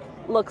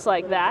looks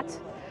like that.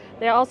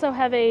 They also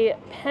have a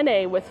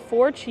penne with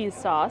 4 cheese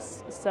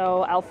sauce,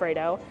 so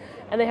Alfredo,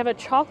 and they have a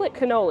chocolate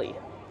cannoli.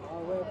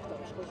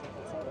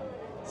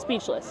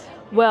 Speechless.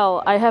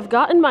 Well, I have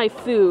gotten my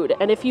food,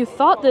 and if you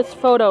thought this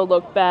photo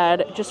looked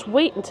bad, just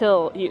wait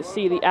until you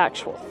see the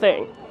actual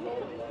thing.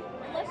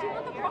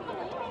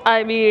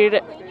 I mean,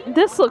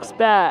 this looks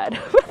bad,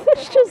 but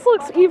this just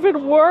looks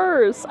even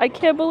worse. I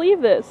can't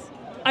believe this.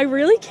 I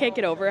really can't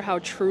get over how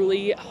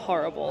truly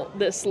horrible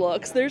this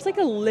looks. There's like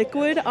a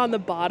liquid on the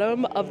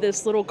bottom of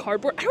this little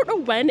cardboard. I don't know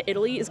when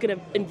Italy is going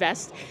to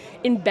invest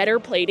in better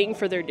plating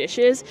for their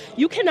dishes.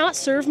 You cannot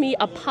serve me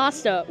a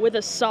pasta with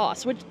a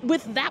sauce,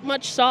 with that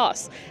much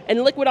sauce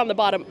and liquid on the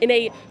bottom in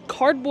a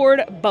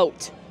cardboard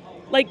boat.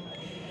 Like,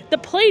 the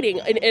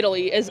plating in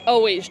Italy is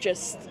always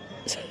just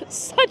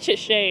such a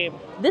shame.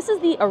 This is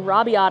the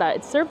arrabbiata.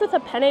 It's served with a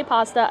penne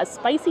pasta, a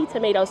spicy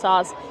tomato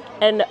sauce,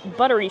 and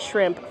buttery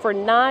shrimp for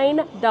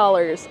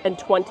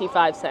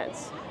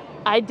 $9.25.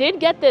 I did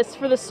get this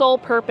for the sole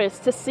purpose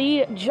to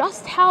see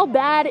just how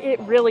bad it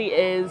really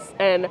is,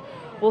 and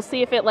we'll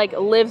see if it like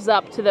lives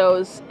up to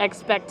those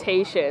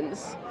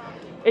expectations.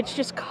 It's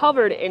just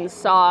covered in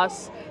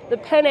sauce. The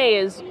penne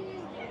is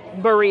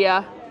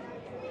Berea.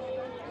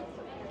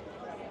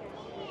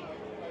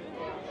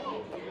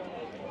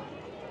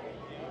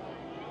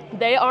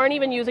 They aren't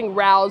even using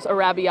Rao's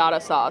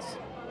arrabbiata sauce.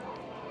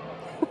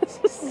 This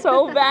is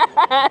so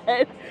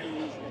bad.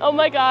 Oh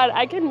my god,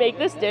 I can make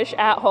this dish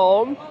at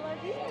home.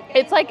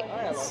 It's like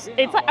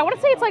I want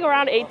to say it's like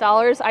around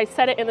 $8. I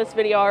said it in this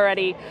video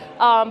already,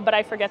 but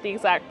I forget the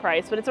exact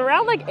price. But it's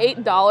around like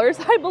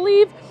 $8, I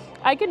believe.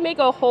 I could make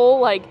a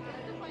whole like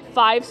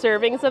 5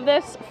 servings of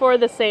this for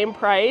the same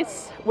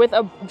price with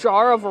a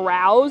jar of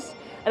Rao's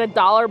and a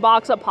 $1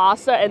 box of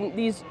pasta and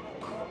these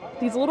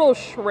little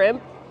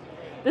shrimp.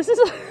 This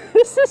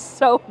is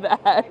so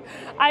bad.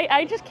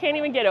 I just can't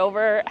even get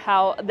over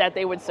how that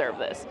they would serve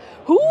this.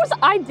 Whose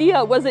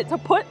idea was it to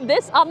put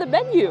this on the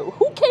menu?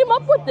 Who came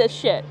up with this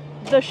shit?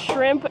 The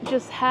shrimp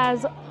just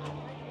has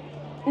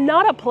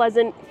not a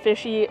pleasant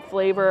fishy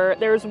flavor.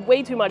 There's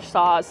way too much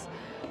sauce.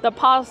 The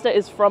pasta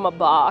is from a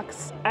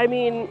box. I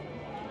mean,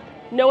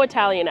 no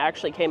Italian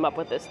actually came up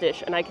with this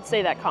dish, and I can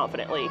say that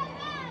confidently.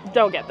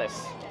 Don't get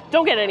this.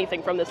 Don't get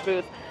anything from this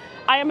booth.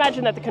 I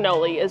imagine that the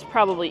cannoli is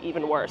probably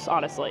even worse,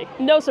 honestly.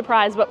 No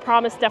surprise, but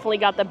Promise definitely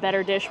got the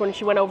better dish when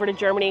she went over to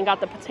Germany and got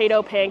the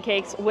potato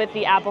pancakes with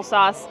the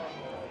applesauce.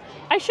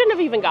 I shouldn't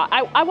have even got,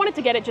 I wanted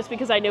to get it just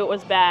because I knew it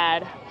was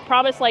bad.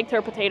 Promise liked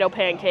her potato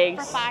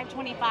pancakes. For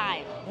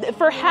 $5.25.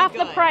 For half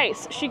the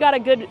price. She got a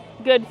good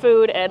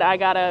food and I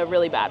got a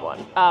really bad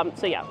one.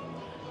 So yeah,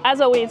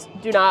 as always,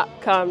 do not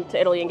come to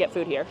Italy and get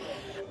food here.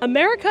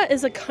 America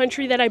is a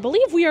country that I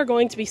believe we are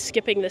going to be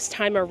skipping this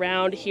time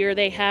around. Here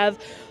they have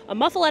a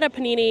muffaletta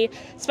panini,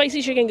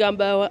 spicy chicken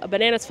gumbo, a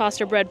bananas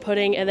Foster bread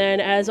pudding, and then,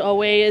 as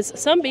always,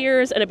 some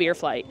beers and a beer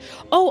flight.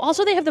 Oh,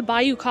 also they have the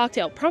Bayou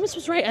cocktail. Promise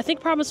was right. I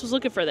think Promise was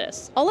looking for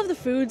this. All of the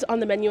foods on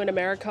the menu in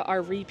America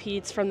are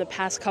repeats from the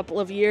past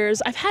couple of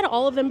years. I've had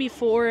all of them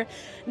before.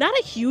 Not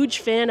a huge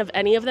fan of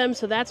any of them,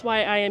 so that's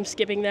why I am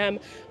skipping them.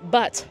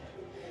 But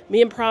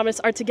me and Promise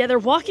are together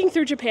walking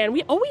through Japan.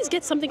 We always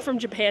get something from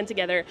Japan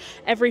together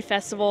every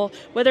festival,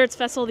 whether it's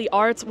Festival of the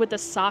Arts with the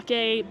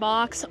sake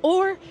box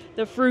or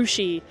the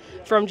frushi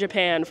from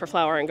Japan for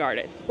Flower and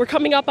Garden. We're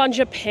coming up on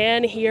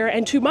Japan here,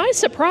 and to my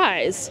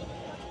surprise,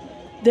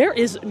 there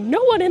is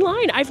no one in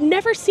line. I've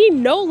never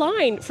seen no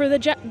line for the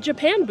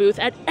Japan booth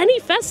at any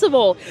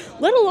festival,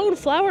 let alone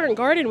Flower and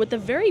Garden with the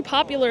very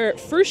popular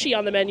frushi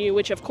on the menu,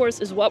 which of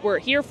course is what we're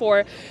here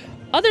for.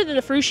 Other than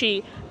the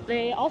frushi,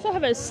 they also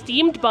have a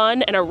steamed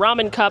bun and a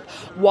ramen cup,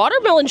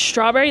 watermelon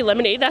strawberry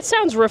lemonade. That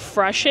sounds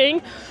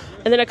refreshing.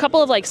 And then a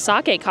couple of like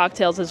sake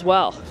cocktails as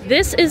well.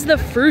 This is the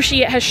frushi.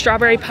 It has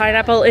strawberry,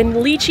 pineapple, and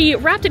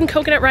lychee wrapped in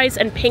coconut rice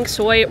and pink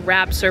soy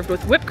wrap, served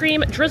with whipped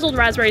cream, drizzled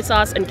raspberry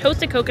sauce, and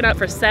toasted coconut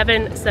for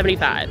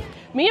 $7.75.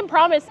 Me and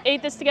Promise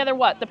ate this together,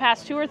 what, the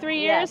past 2 or 3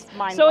 years?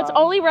 Yes, so it's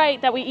only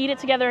right that we eat it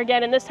together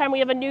again, and this time we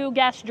have a new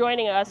guest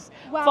joining us.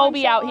 Wow,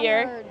 Phobie out honored.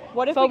 here.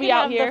 What if Phobie we could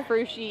out have here. the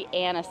frushi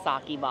and a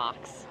sake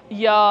box?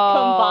 Yo.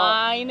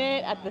 Combine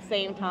it at the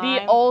same time.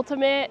 The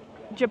ultimate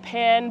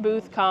Japan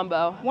booth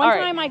combo. One All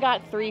right. time I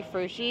got 3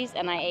 frushis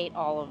and I ate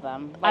all of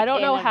them. I don't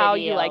in know a how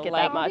video, you like it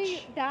that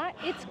much.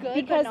 It's good,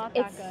 Because but not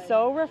that it's good.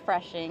 so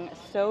refreshing,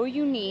 so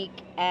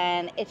unique,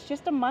 and it's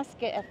just a must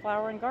get at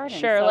Flower and Garden.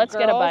 Sure, So let's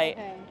get a girls, bite.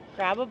 Okay.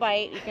 Grab a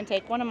bite. You can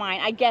take one of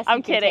mine. I guess I'm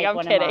you can kidding, take I'm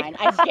one kidding. of mine.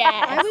 I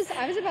guess.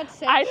 I was about to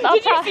say. I thought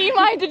Did you see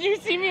mine? Did you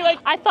see me like?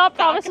 I thought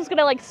Promise was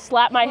gonna like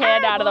slap my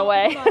hand out of the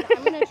way. Hold on,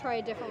 I'm gonna try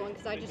a different one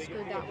because I just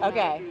screwed that one.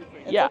 Okay. Up.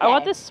 It's Yeah, okay. I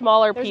want this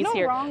smaller There's piece no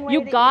here. wrong way You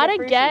to eat a gotta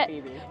fruit get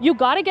shoot, Phoebe. you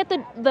gotta get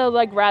the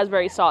like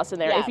raspberry sauce in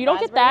there. Yeah, If you don't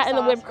get raspberry that and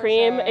the whipped sauce for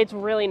cream, sure. it's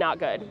really not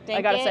good. I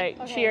Think gotta it? say,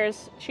 Okay.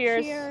 cheers,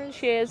 cheers, Cheers.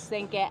 cheers.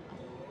 Sink it.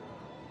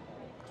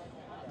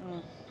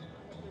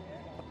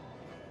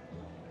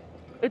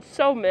 It's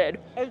so mid.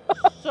 It's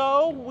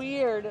so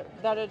weird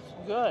that it's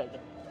good.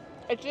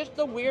 It's just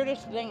the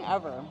weirdest thing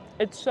ever.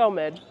 It's so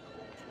mid.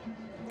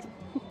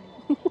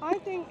 I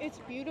think it's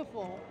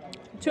beautiful.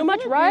 Too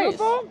much rice.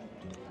 Beautiful?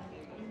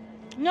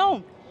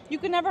 No, you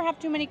can never have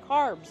too many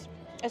carbs,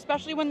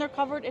 especially when they're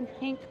covered in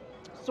pink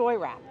soy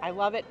wrap. I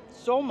love it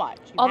so much.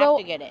 You Although-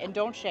 have to get it, and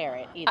don't share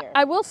it either.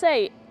 I will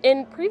say,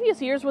 in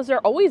previous years, was there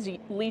always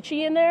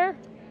lychee in there?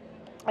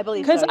 I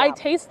believe Because so, yeah. I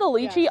taste the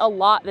lychee Yes. a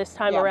lot this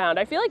time Yeah. around.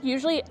 I feel like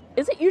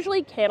is it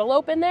usually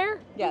cantaloupe in there?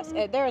 Yes,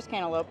 there is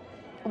cantaloupe.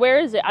 Where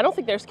is it? I don't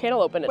think there's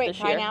cantaloupe in it Wait, this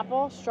year.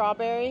 pineapple,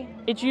 strawberry.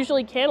 It's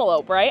usually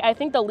cantaloupe, right? I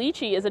think the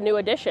lychee is a new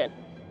addition.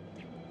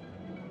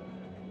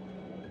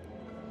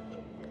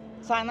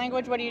 Sign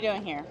language, what are you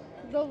doing here?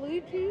 The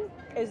lychee?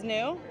 Is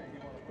new?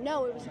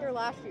 No, it was here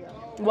last year.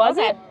 Was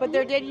Okay, it? but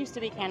there did used to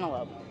be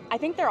cantaloupe. I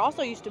think there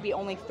also used to be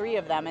only 3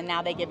 of them, and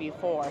now they give you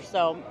 4.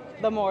 So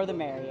the more the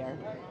merrier.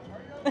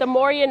 The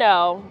more you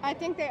know. I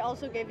think they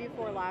also gave you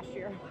 4 last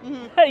year.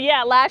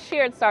 Yeah, last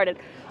year it started.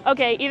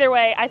 Okay, either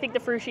way, I think the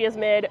Frushi is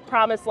mid.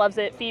 Promise loves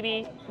it.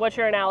 Phoebe, what's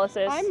your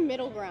analysis? I'm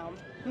middle ground.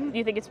 Do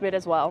you think it's mid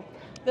as well?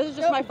 This is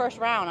just my first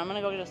round. I'm gonna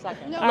go get a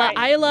second. No. La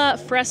Isla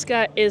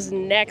Fresca is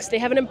next. They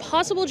have an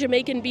Impossible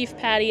Jamaican beef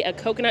patty, a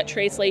coconut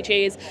tres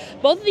leches.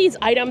 Both of these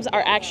items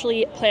are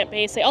actually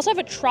plant-based. They also have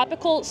a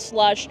tropical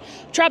slush,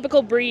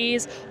 tropical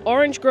breeze,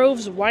 Orange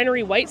Grove's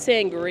Winery white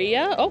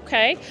sangria.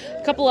 Okay,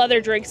 a couple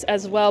other drinks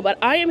as well, but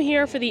I am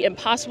here for the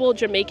Impossible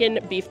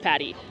Jamaican beef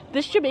patty.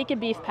 This Jamaican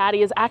beef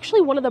patty is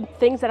actually one of the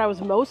things that I was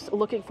most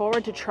looking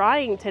forward to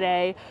trying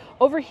today.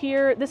 Over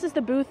here, this is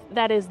the booth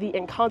that is the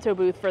Encanto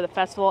booth for the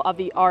Festival of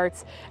the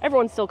Arts.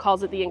 Everyone still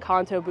calls it the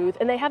Encanto booth,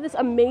 and they have this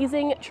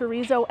amazing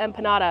chorizo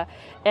empanada,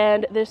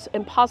 and this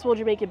Impossible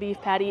Jamaican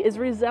beef patty is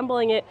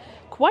resembling it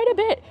quite a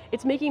bit.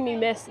 It's making me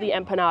miss the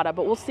empanada,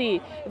 but we'll see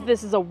if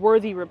this is a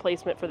worthy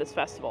replacement for this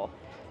festival.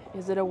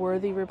 Is it a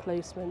worthy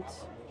replacement?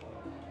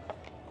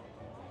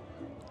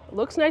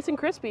 Looks nice and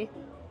crispy.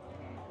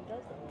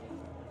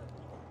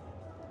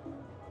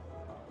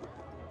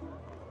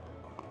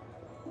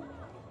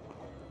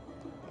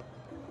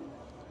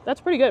 That's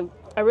pretty good.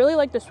 I really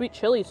like the sweet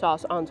chili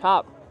sauce on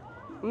top.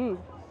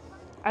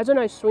 Adds a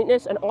nice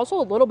sweetness and also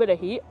a little bit of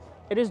heat.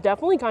 It is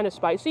definitely kind of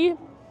spicy.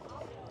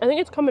 I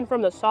think it's coming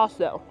from the sauce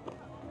though.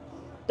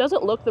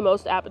 Doesn't look the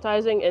most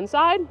appetizing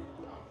inside,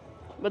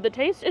 but the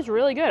taste is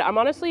really good. I'm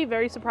honestly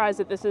very surprised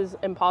that this is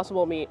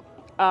Impossible meat.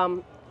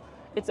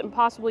 It's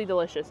impossibly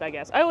delicious, I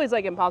guess. I always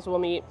like Impossible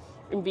meat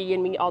and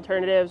vegan meat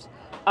alternatives.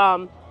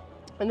 And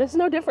this is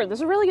no different. This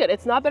is really good.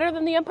 It's not better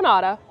than the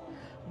empanada,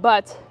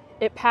 but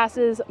it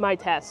passes my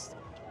test.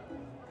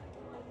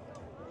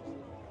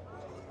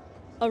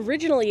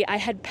 Originally, I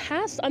had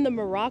passed on the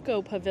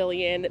Morocco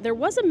pavilion. There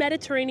was a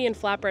Mediterranean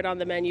flatbread on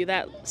the menu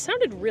that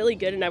sounded really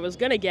good and I was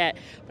gonna get,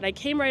 but I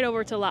came right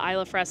over to La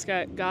Isla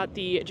Fresca, got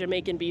the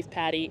Jamaican beef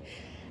patty,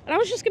 and I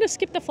was just gonna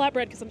skip the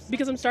flatbread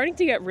because I'm starting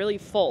to get really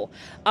full.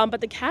 But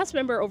the cast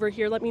member over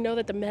here let me know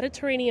that the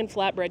Mediterranean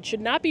flatbread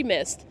should not be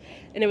missed,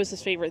 and it was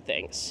his favorite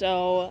thing.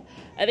 So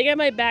I think I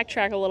might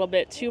backtrack a little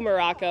bit to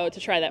Morocco to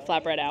try that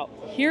flatbread out.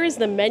 Here is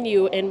the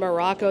menu in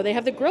Morocco. They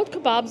have the grilled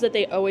kebabs that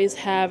they always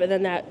have, and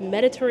then that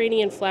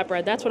Mediterranean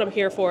flatbread. That's what I'm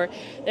here for.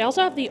 They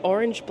also have the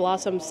orange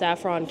blossom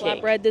saffron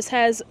flatbread. This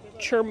has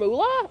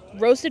chermoula,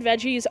 roasted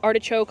veggies,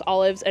 artichoke,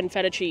 olives, and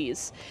feta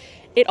cheese.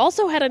 It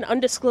also had an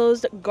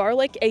undisclosed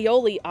garlic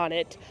aioli on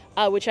it,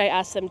 which I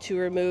asked them to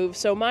remove.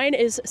 So mine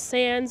is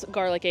sans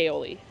garlic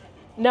aioli.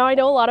 Now I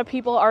know a lot of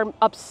people are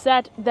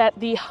upset that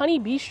the Honey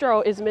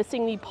Bistro is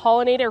missing the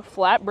pollinator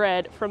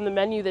flatbread from the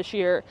menu this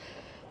year.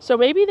 So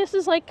maybe this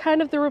is like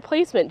kind of the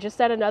replacement, just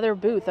at another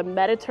booth, a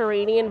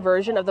Mediterranean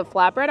version of the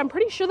flatbread. I'm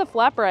pretty sure the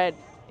flatbread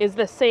is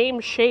the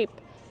same shape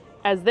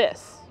as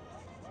this.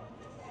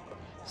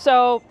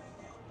 So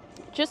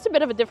just a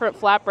bit of a different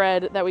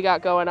flatbread that we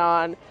got going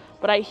on.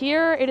 But I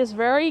hear it is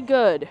very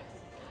good,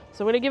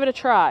 so I'm gonna give it a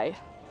try.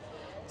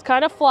 It's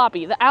kind of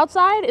floppy. The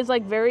outside is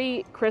like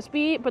very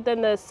crispy, but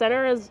then the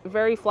center is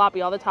very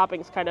floppy. All the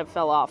toppings kind of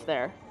fell off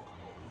there.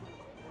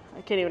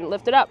 I can't even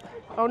lift it up.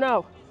 Oh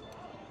no.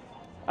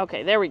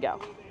 Okay, there we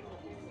go.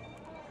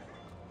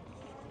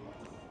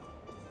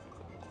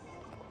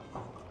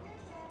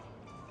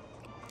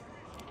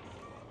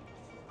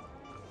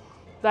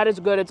 That is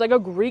good. It's like a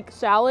Greek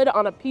salad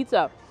on a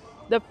pizza.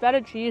 The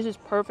feta cheese is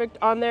perfect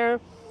on there.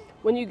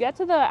 When you get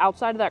to the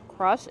outside of that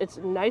crust, it's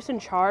nice and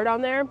charred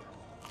on there.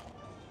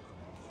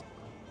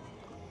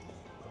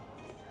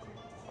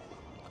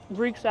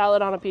 Greek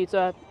salad on a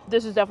pizza.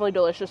 This is definitely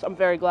delicious. I'm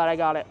very glad I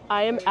got it.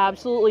 I am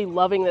absolutely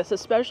loving this,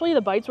 especially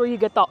the bites where you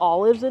get the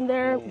olives in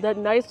there. That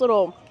nice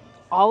little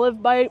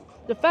olive bite.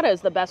 The feta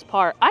is the best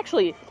part.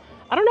 Actually,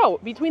 I don't know,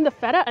 between the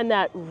feta and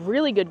that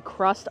really good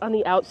crust on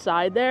the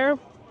outside there,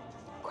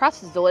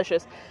 crust is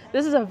delicious.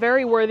 This is a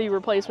very worthy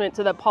replacement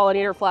to the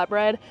pollinator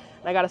flatbread.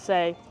 And I gotta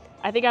say,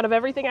 I think out of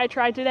everything I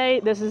tried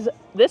today, this is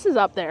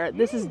up there.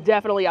 This is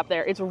definitely up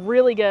there. It's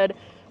really good,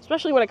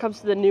 especially when it comes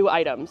to the new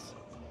items.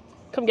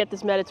 Come get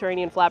this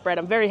Mediterranean flatbread.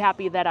 I'm very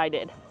happy that I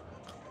did.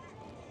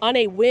 On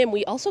a whim,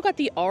 we also got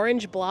the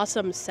orange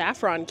blossom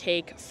saffron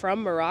cake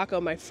from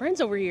Morocco. My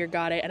friends over here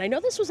got it, and I know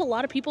this was a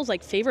lot of people's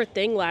like favorite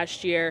thing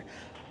last year.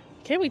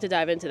 Can't wait to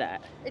dive into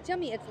that. It's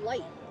yummy. It's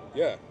light.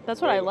 Yeah. That's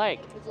what I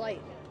like. It's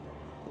light.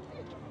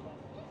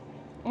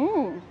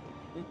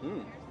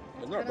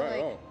 It's not bad at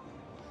all.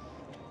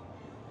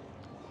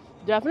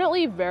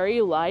 Definitely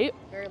very light.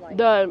 Very light.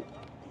 The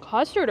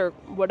custard or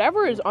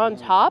whatever is on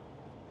top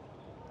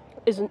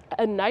is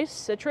a nice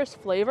citrus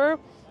flavor.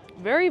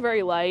 Very,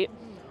 very light.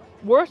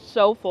 We're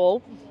so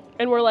full.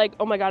 And we're like,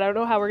 oh my God, I don't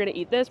know how we're going to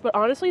eat this. But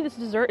honestly, this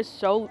dessert is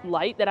so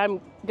light that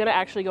I'm going to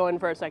actually go in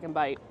for a second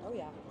bite. Oh,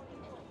 yeah.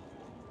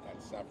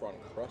 That saffron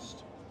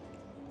crust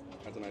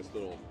has a nice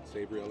little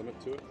savory element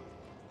to it.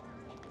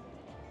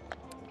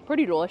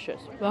 Pretty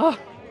delicious. Ugh,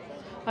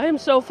 I am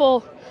so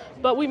full,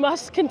 but we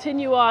must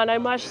continue on. I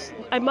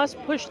must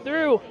push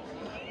through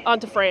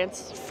onto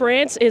France.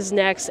 France is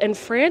next, and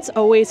France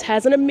always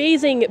has an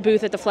amazing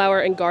booth at the Flower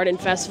and Garden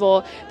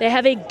Festival. They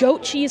have a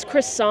goat cheese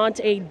croissant,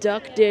 a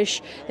duck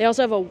dish. They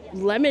also have a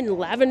lemon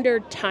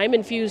lavender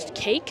thyme-infused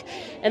cake,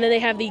 and then they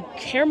have the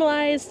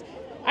caramelized,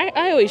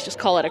 I always just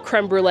call it a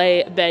creme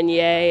brulee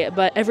beignet,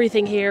 but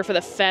everything here for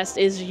the fest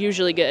is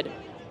usually good.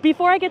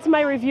 Before I get to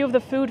my review of the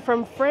food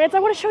from France, I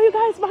want to show you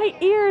guys my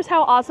ears.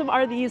 How awesome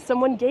are these?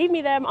 Someone gave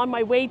me them on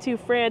my way to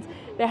France.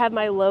 They have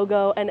my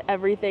logo and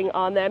everything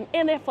on them,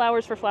 and they have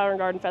flowers for Flower and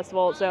Garden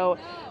Festival. So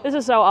this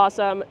is so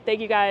awesome.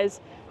 Thank you guys.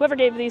 Whoever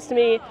gave these to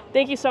me,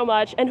 thank you so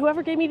much. And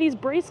whoever gave me these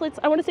bracelets,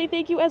 I want to say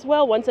thank you as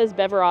well. One says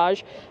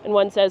Beverage and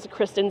one says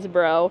Kristen's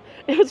Bro.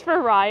 It was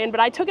for Ryan, but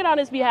I took it on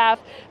his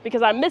behalf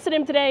because I'm missing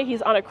him today.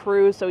 He's on a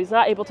cruise, so he's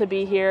not able to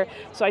be here.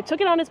 So I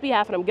took it on his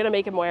behalf, and I'm going to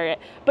make him wear it.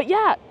 But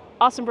yeah,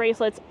 awesome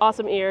bracelets,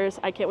 awesome ears.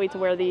 I can't wait to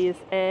wear these.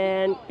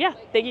 And yeah,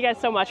 thank you guys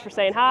so much for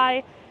saying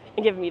hi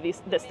and giving me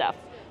this stuff.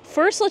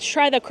 First, let's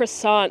try the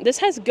croissant. This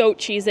has goat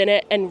cheese in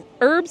it and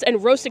herbs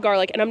and roasted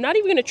garlic. And I'm not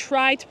even going to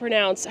try to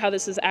pronounce how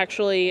this is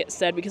actually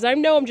said because I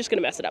know I'm just going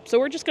to mess it up. So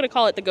we're just going to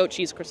call it the goat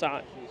cheese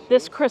croissant.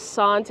 This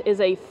croissant is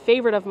a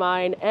favorite of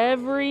mine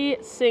every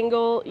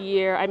single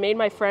year. I made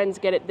my friends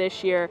get it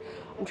this year.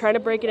 I'm trying to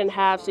break it in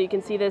half so you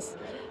can see this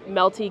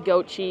melty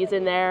goat cheese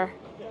in there.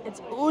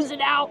 It's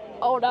oozing out.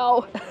 Oh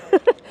no.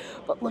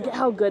 But look at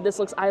how good this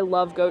looks. I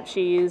love goat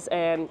cheese,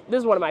 and this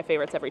is one of my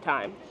favorites every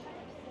time.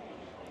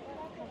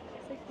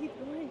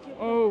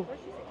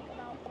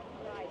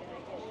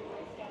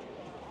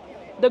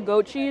 The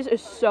goat cheese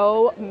is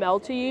so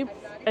melty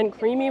and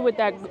creamy with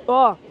that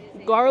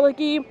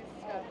garlicky.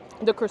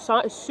 The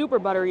croissant is super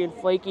buttery and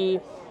flaky.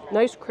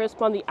 Nice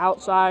crisp on the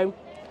outside.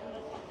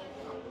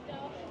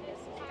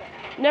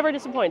 Never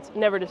disappoints,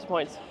 never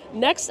disappoints.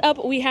 Next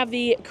up, we have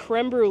the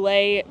creme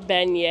brulee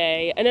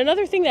beignet. And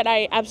another thing that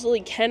I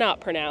absolutely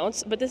cannot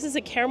pronounce, but this is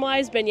a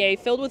caramelized beignet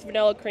filled with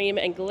vanilla cream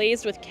and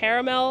glazed with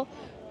caramel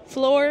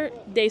fleur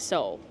de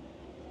sel.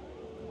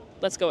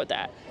 Let's go with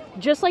that.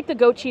 Just like the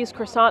goat cheese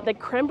croissant, the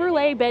creme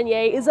brulee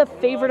beignet is a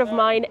favorite of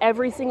mine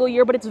every single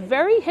year, but it's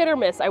very hit or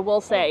miss, I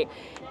will say.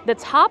 The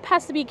top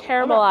has to be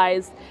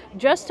caramelized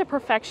just to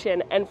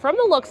perfection, and from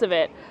the looks of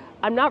it,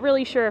 I'm not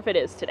really sure if it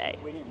is today.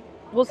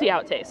 We'll see how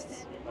it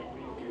tastes.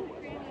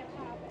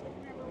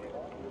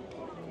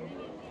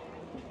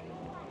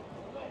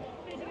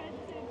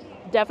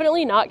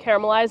 Definitely not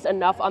caramelized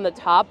enough on the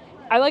top.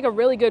 I like a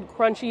really good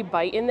crunchy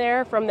bite in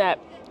there from that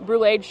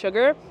bruleed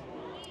sugar,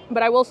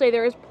 but I will say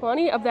there is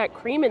plenty of that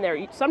cream in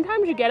there.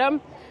 Sometimes you get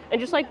them,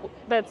 and just like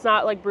that's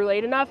not like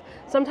bruleed enough,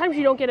 sometimes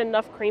you don't get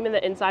enough cream in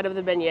the inside of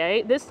the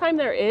beignet. This time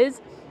there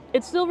is.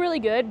 It's still really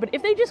good, but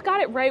if they just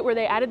got it right where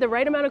they added the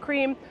right amount of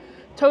cream,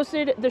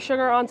 toasted the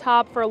sugar on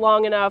top for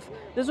long enough,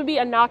 this would be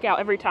a knockout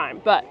every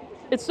time, but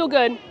it's still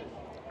good,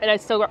 and I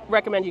still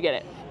recommend you get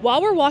it.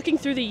 While we're walking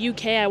through the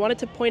UK, I wanted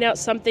to point out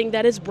something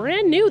that is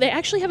brand new. They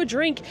actually have a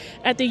drink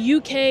at the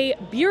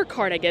UK beer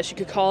cart, I guess you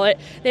could call it.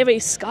 They have a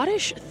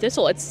Scottish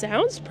thistle. It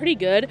sounds pretty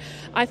good.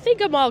 I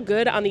think I'm all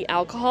good on the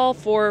alcohol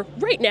for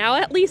right now.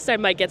 At least I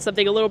might get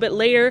something a little bit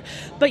later.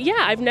 But yeah,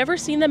 I've never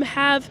seen them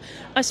have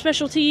a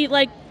specialty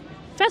like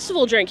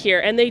festival drink here,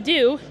 and they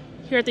do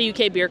here at the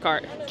UK beer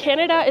cart.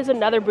 Canada is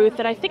another booth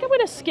that I think I'm going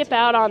to skip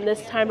out on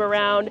this time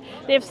around.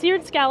 They have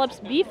seared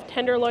scallops, beef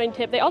tenderloin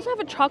tip. They also have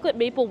a chocolate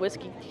maple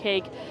whiskey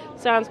cake.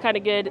 Sounds kind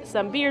of good.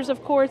 Some beers,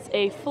 of course,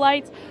 a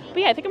flight. But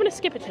yeah, I think I'm going to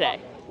skip it today.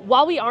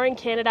 While we are in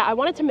Canada, I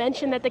wanted to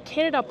mention that the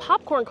Canada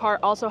Popcorn Cart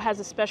also has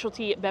a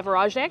specialty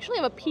beverage. They actually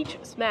have a peach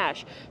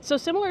smash. So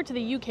similar to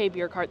the UK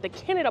beer cart, the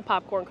Canada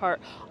Popcorn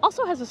Cart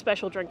also has a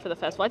special drink for the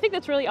festival. I think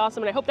that's really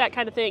awesome, and I hope that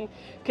kind of thing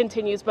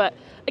continues. But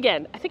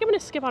again, I think I'm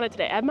gonna skip on it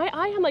today. I have my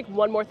eye on like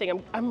one more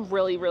thing. I'm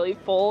really, really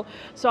full.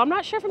 So I'm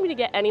not sure if I'm gonna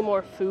get any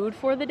more food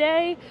for the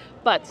day,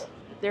 but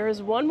there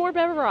is one more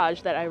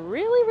beverage that I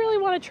really, really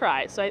want to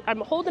try, so I'm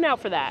holding out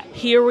for that.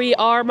 Here we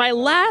are, my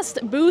last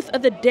booth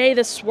of the day,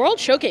 the Swirl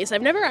Showcase.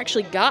 I've never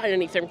actually gotten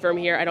anything from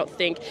here, I don't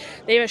think.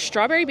 They have a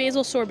strawberry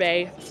basil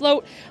sorbet,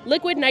 float,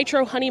 liquid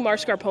nitro honey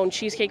mascarpone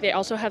cheesecake. They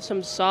also have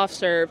some soft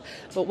serve,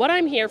 but what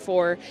I'm here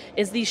for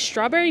is the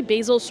strawberry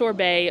basil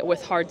sorbet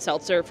with hard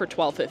seltzer for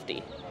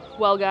 $12.50.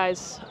 Well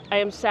guys, I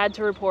am sad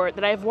to report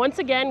that I have once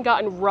again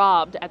gotten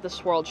robbed at the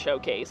Swirl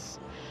Showcase.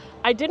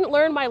 I didn't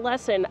learn my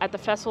lesson at the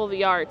Festival of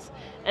the Arts,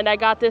 and I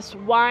got this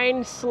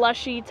wine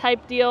slushy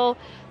type deal,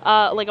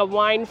 like a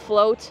wine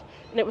float,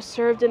 and it was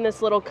served in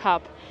this little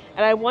cup.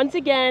 And I once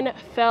again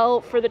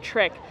fell for the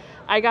trick.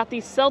 I got the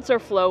seltzer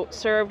float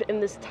served in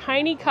this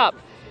tiny cup.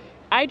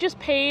 I just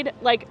paid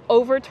like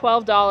over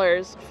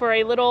 $12 for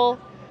a little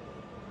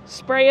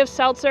spray of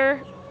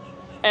seltzer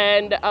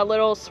and a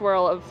little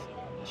swirl of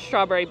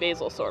strawberry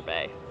basil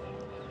sorbet.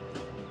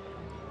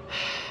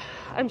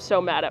 I'm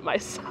so mad at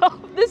myself.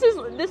 This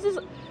is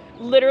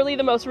literally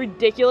the most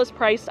ridiculous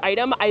priced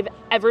item I've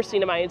ever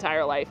seen in my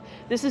entire life.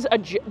 This is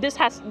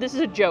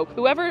a joke.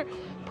 Whoever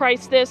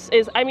priced this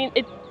is, I mean,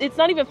 it's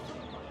not even.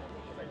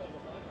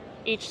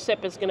 Each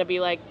sip is gonna be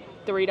like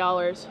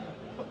 $3.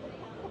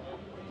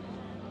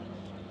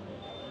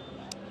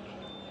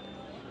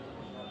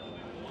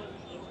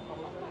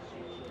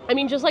 I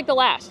mean, just like the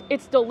last,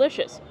 it's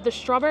delicious. The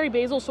strawberry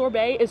basil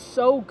sorbet is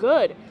so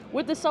good.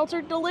 With the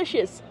seltzer,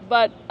 delicious.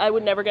 But I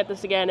would never get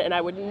this again, and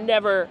I would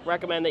never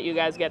recommend that you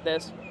guys get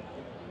this.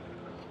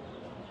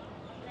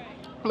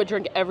 I'm gonna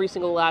drink every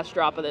single last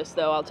drop of this,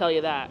 though, I'll tell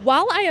you that.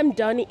 While I am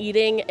done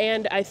eating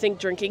and I think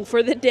drinking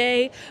for the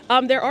day,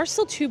 there are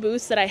still two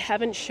booths that I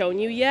haven't shown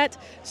you yet,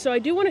 so I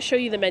do want to show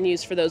you the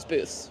menus for those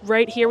booths.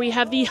 Right here we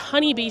have the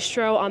Honey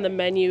Bistro on the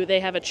menu. They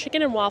have a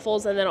chicken and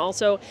waffles and then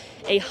also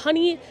a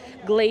honey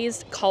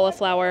glazed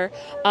cauliflower.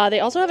 They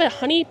also have a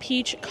honey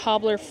peach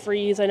cobbler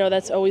freeze. I know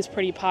that's always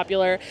pretty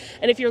popular.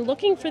 And if you're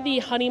looking for the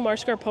honey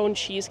mascarpone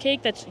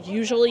cheesecake that's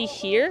usually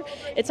here,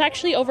 it's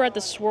actually over at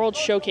the Swirl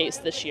Showcase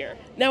this year.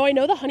 Now I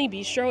know the Honey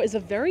Bistro is a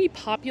very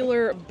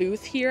popular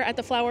booth here at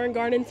the Flower and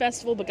Garden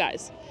Festival, but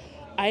guys,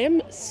 I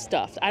am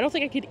stuffed. I don't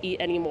think I could eat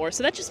anymore.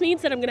 So that just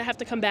means that I'm gonna have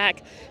to come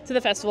back to the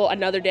festival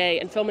another day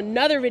and film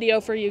another video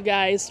for you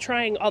guys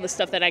trying all the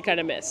stuff that I kind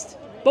of missed.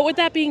 But with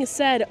that being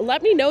said,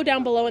 let me know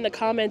down below in the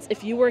comments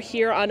if you were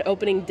here on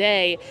opening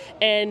day,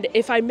 and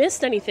if I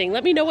missed anything,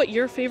 let me know what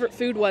your favorite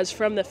food was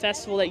from the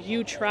festival that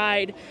you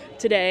tried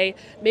today.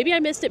 Maybe I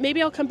missed it,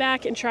 maybe I'll come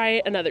back and try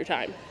it another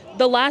time.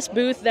 The last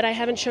booth that I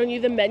haven't shown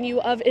you the menu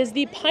of is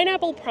the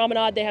Pineapple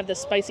Promenade. They have the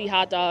spicy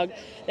hot dog.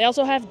 They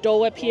also have Dole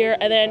Whip here,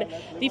 and then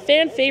the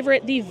fan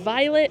favorite, the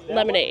Violet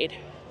Lemonade.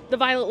 The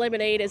Violet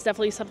Lemonade is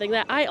definitely something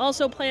that I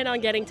also plan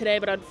on getting today,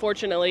 but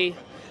unfortunately,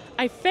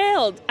 I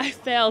failed.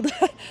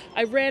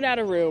 I ran out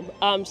of room.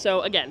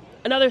 So again,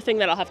 another thing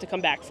that I'll have to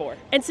come back for.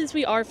 And since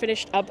we are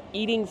finished up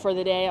eating for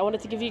the day, I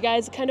wanted to give you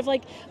guys kind of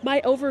like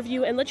my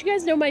overview and let you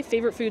guys know my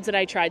favorite foods that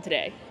I tried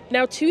today.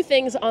 Now, two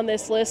things on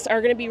this list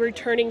are going to be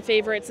returning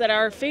favorites that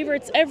are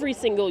favorites every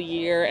single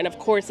year. And of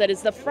course, that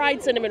is the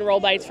fried cinnamon roll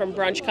bites from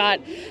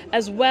Brunchcott,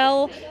 as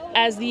well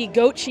as the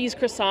goat cheese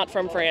croissant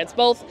from France.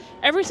 Both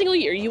every single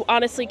year. You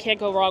honestly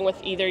can't go wrong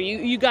with either.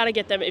 You got to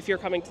get them if you're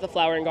coming to the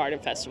Flower and Garden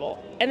Festival.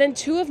 And then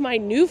two of my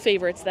new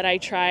favorites that I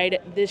tried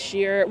this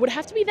year would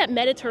have to be that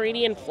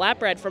Mediterranean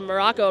flatbread from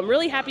Morocco. I'm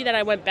really happy that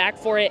I went back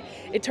for it.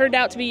 It turned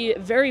out to be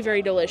very,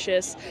 very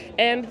delicious.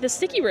 And the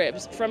sticky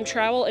ribs from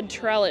Trowel and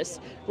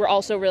Trellis were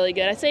also really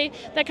good. I say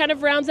that kind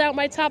of rounds out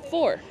my top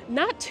four.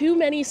 Not too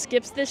many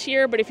skips this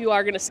year, but if you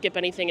are going to skip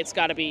anything, it's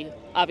got to be,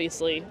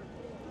 obviously,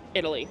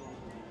 Italy.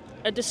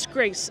 A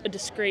disgrace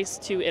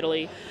to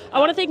Italy. I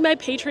want to thank my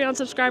Patreon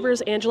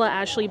subscribers, Angela,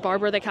 Ashley,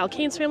 Barbara, the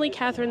Calcanes family,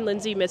 Catherine,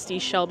 Lindsay, Misty,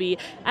 Shelby,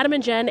 Adam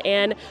and Jen,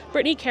 Anne,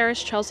 Brittany,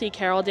 Karis, Chelsea,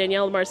 Carol,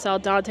 Danielle, Marcel,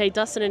 Dante,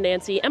 Dustin and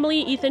Nancy, Emily,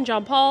 Ethan,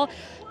 John Paul,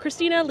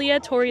 Christina,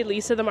 Leah, Tori,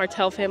 Lisa, the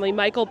Martell family,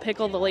 Michael,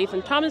 Pickle, the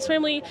Latham Thomas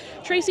family,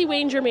 Tracy,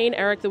 Wayne, Jermaine,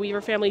 Eric, the Weaver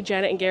family,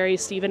 Janet and Gary,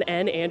 Stephen,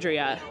 and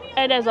Andrea.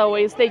 And as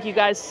always, thank you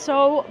guys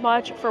so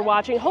much for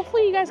watching.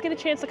 Hopefully you guys get a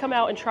chance to come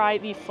out and try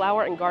the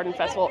Flower and Garden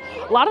Festival.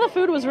 A lot of the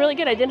food was really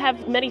good. I didn't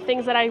have many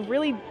things that I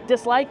really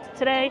disliked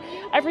today.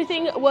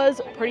 Everything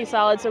was pretty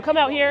solid. So come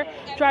out here,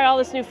 try all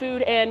this new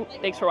food, and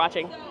thanks for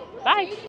watching. Bye.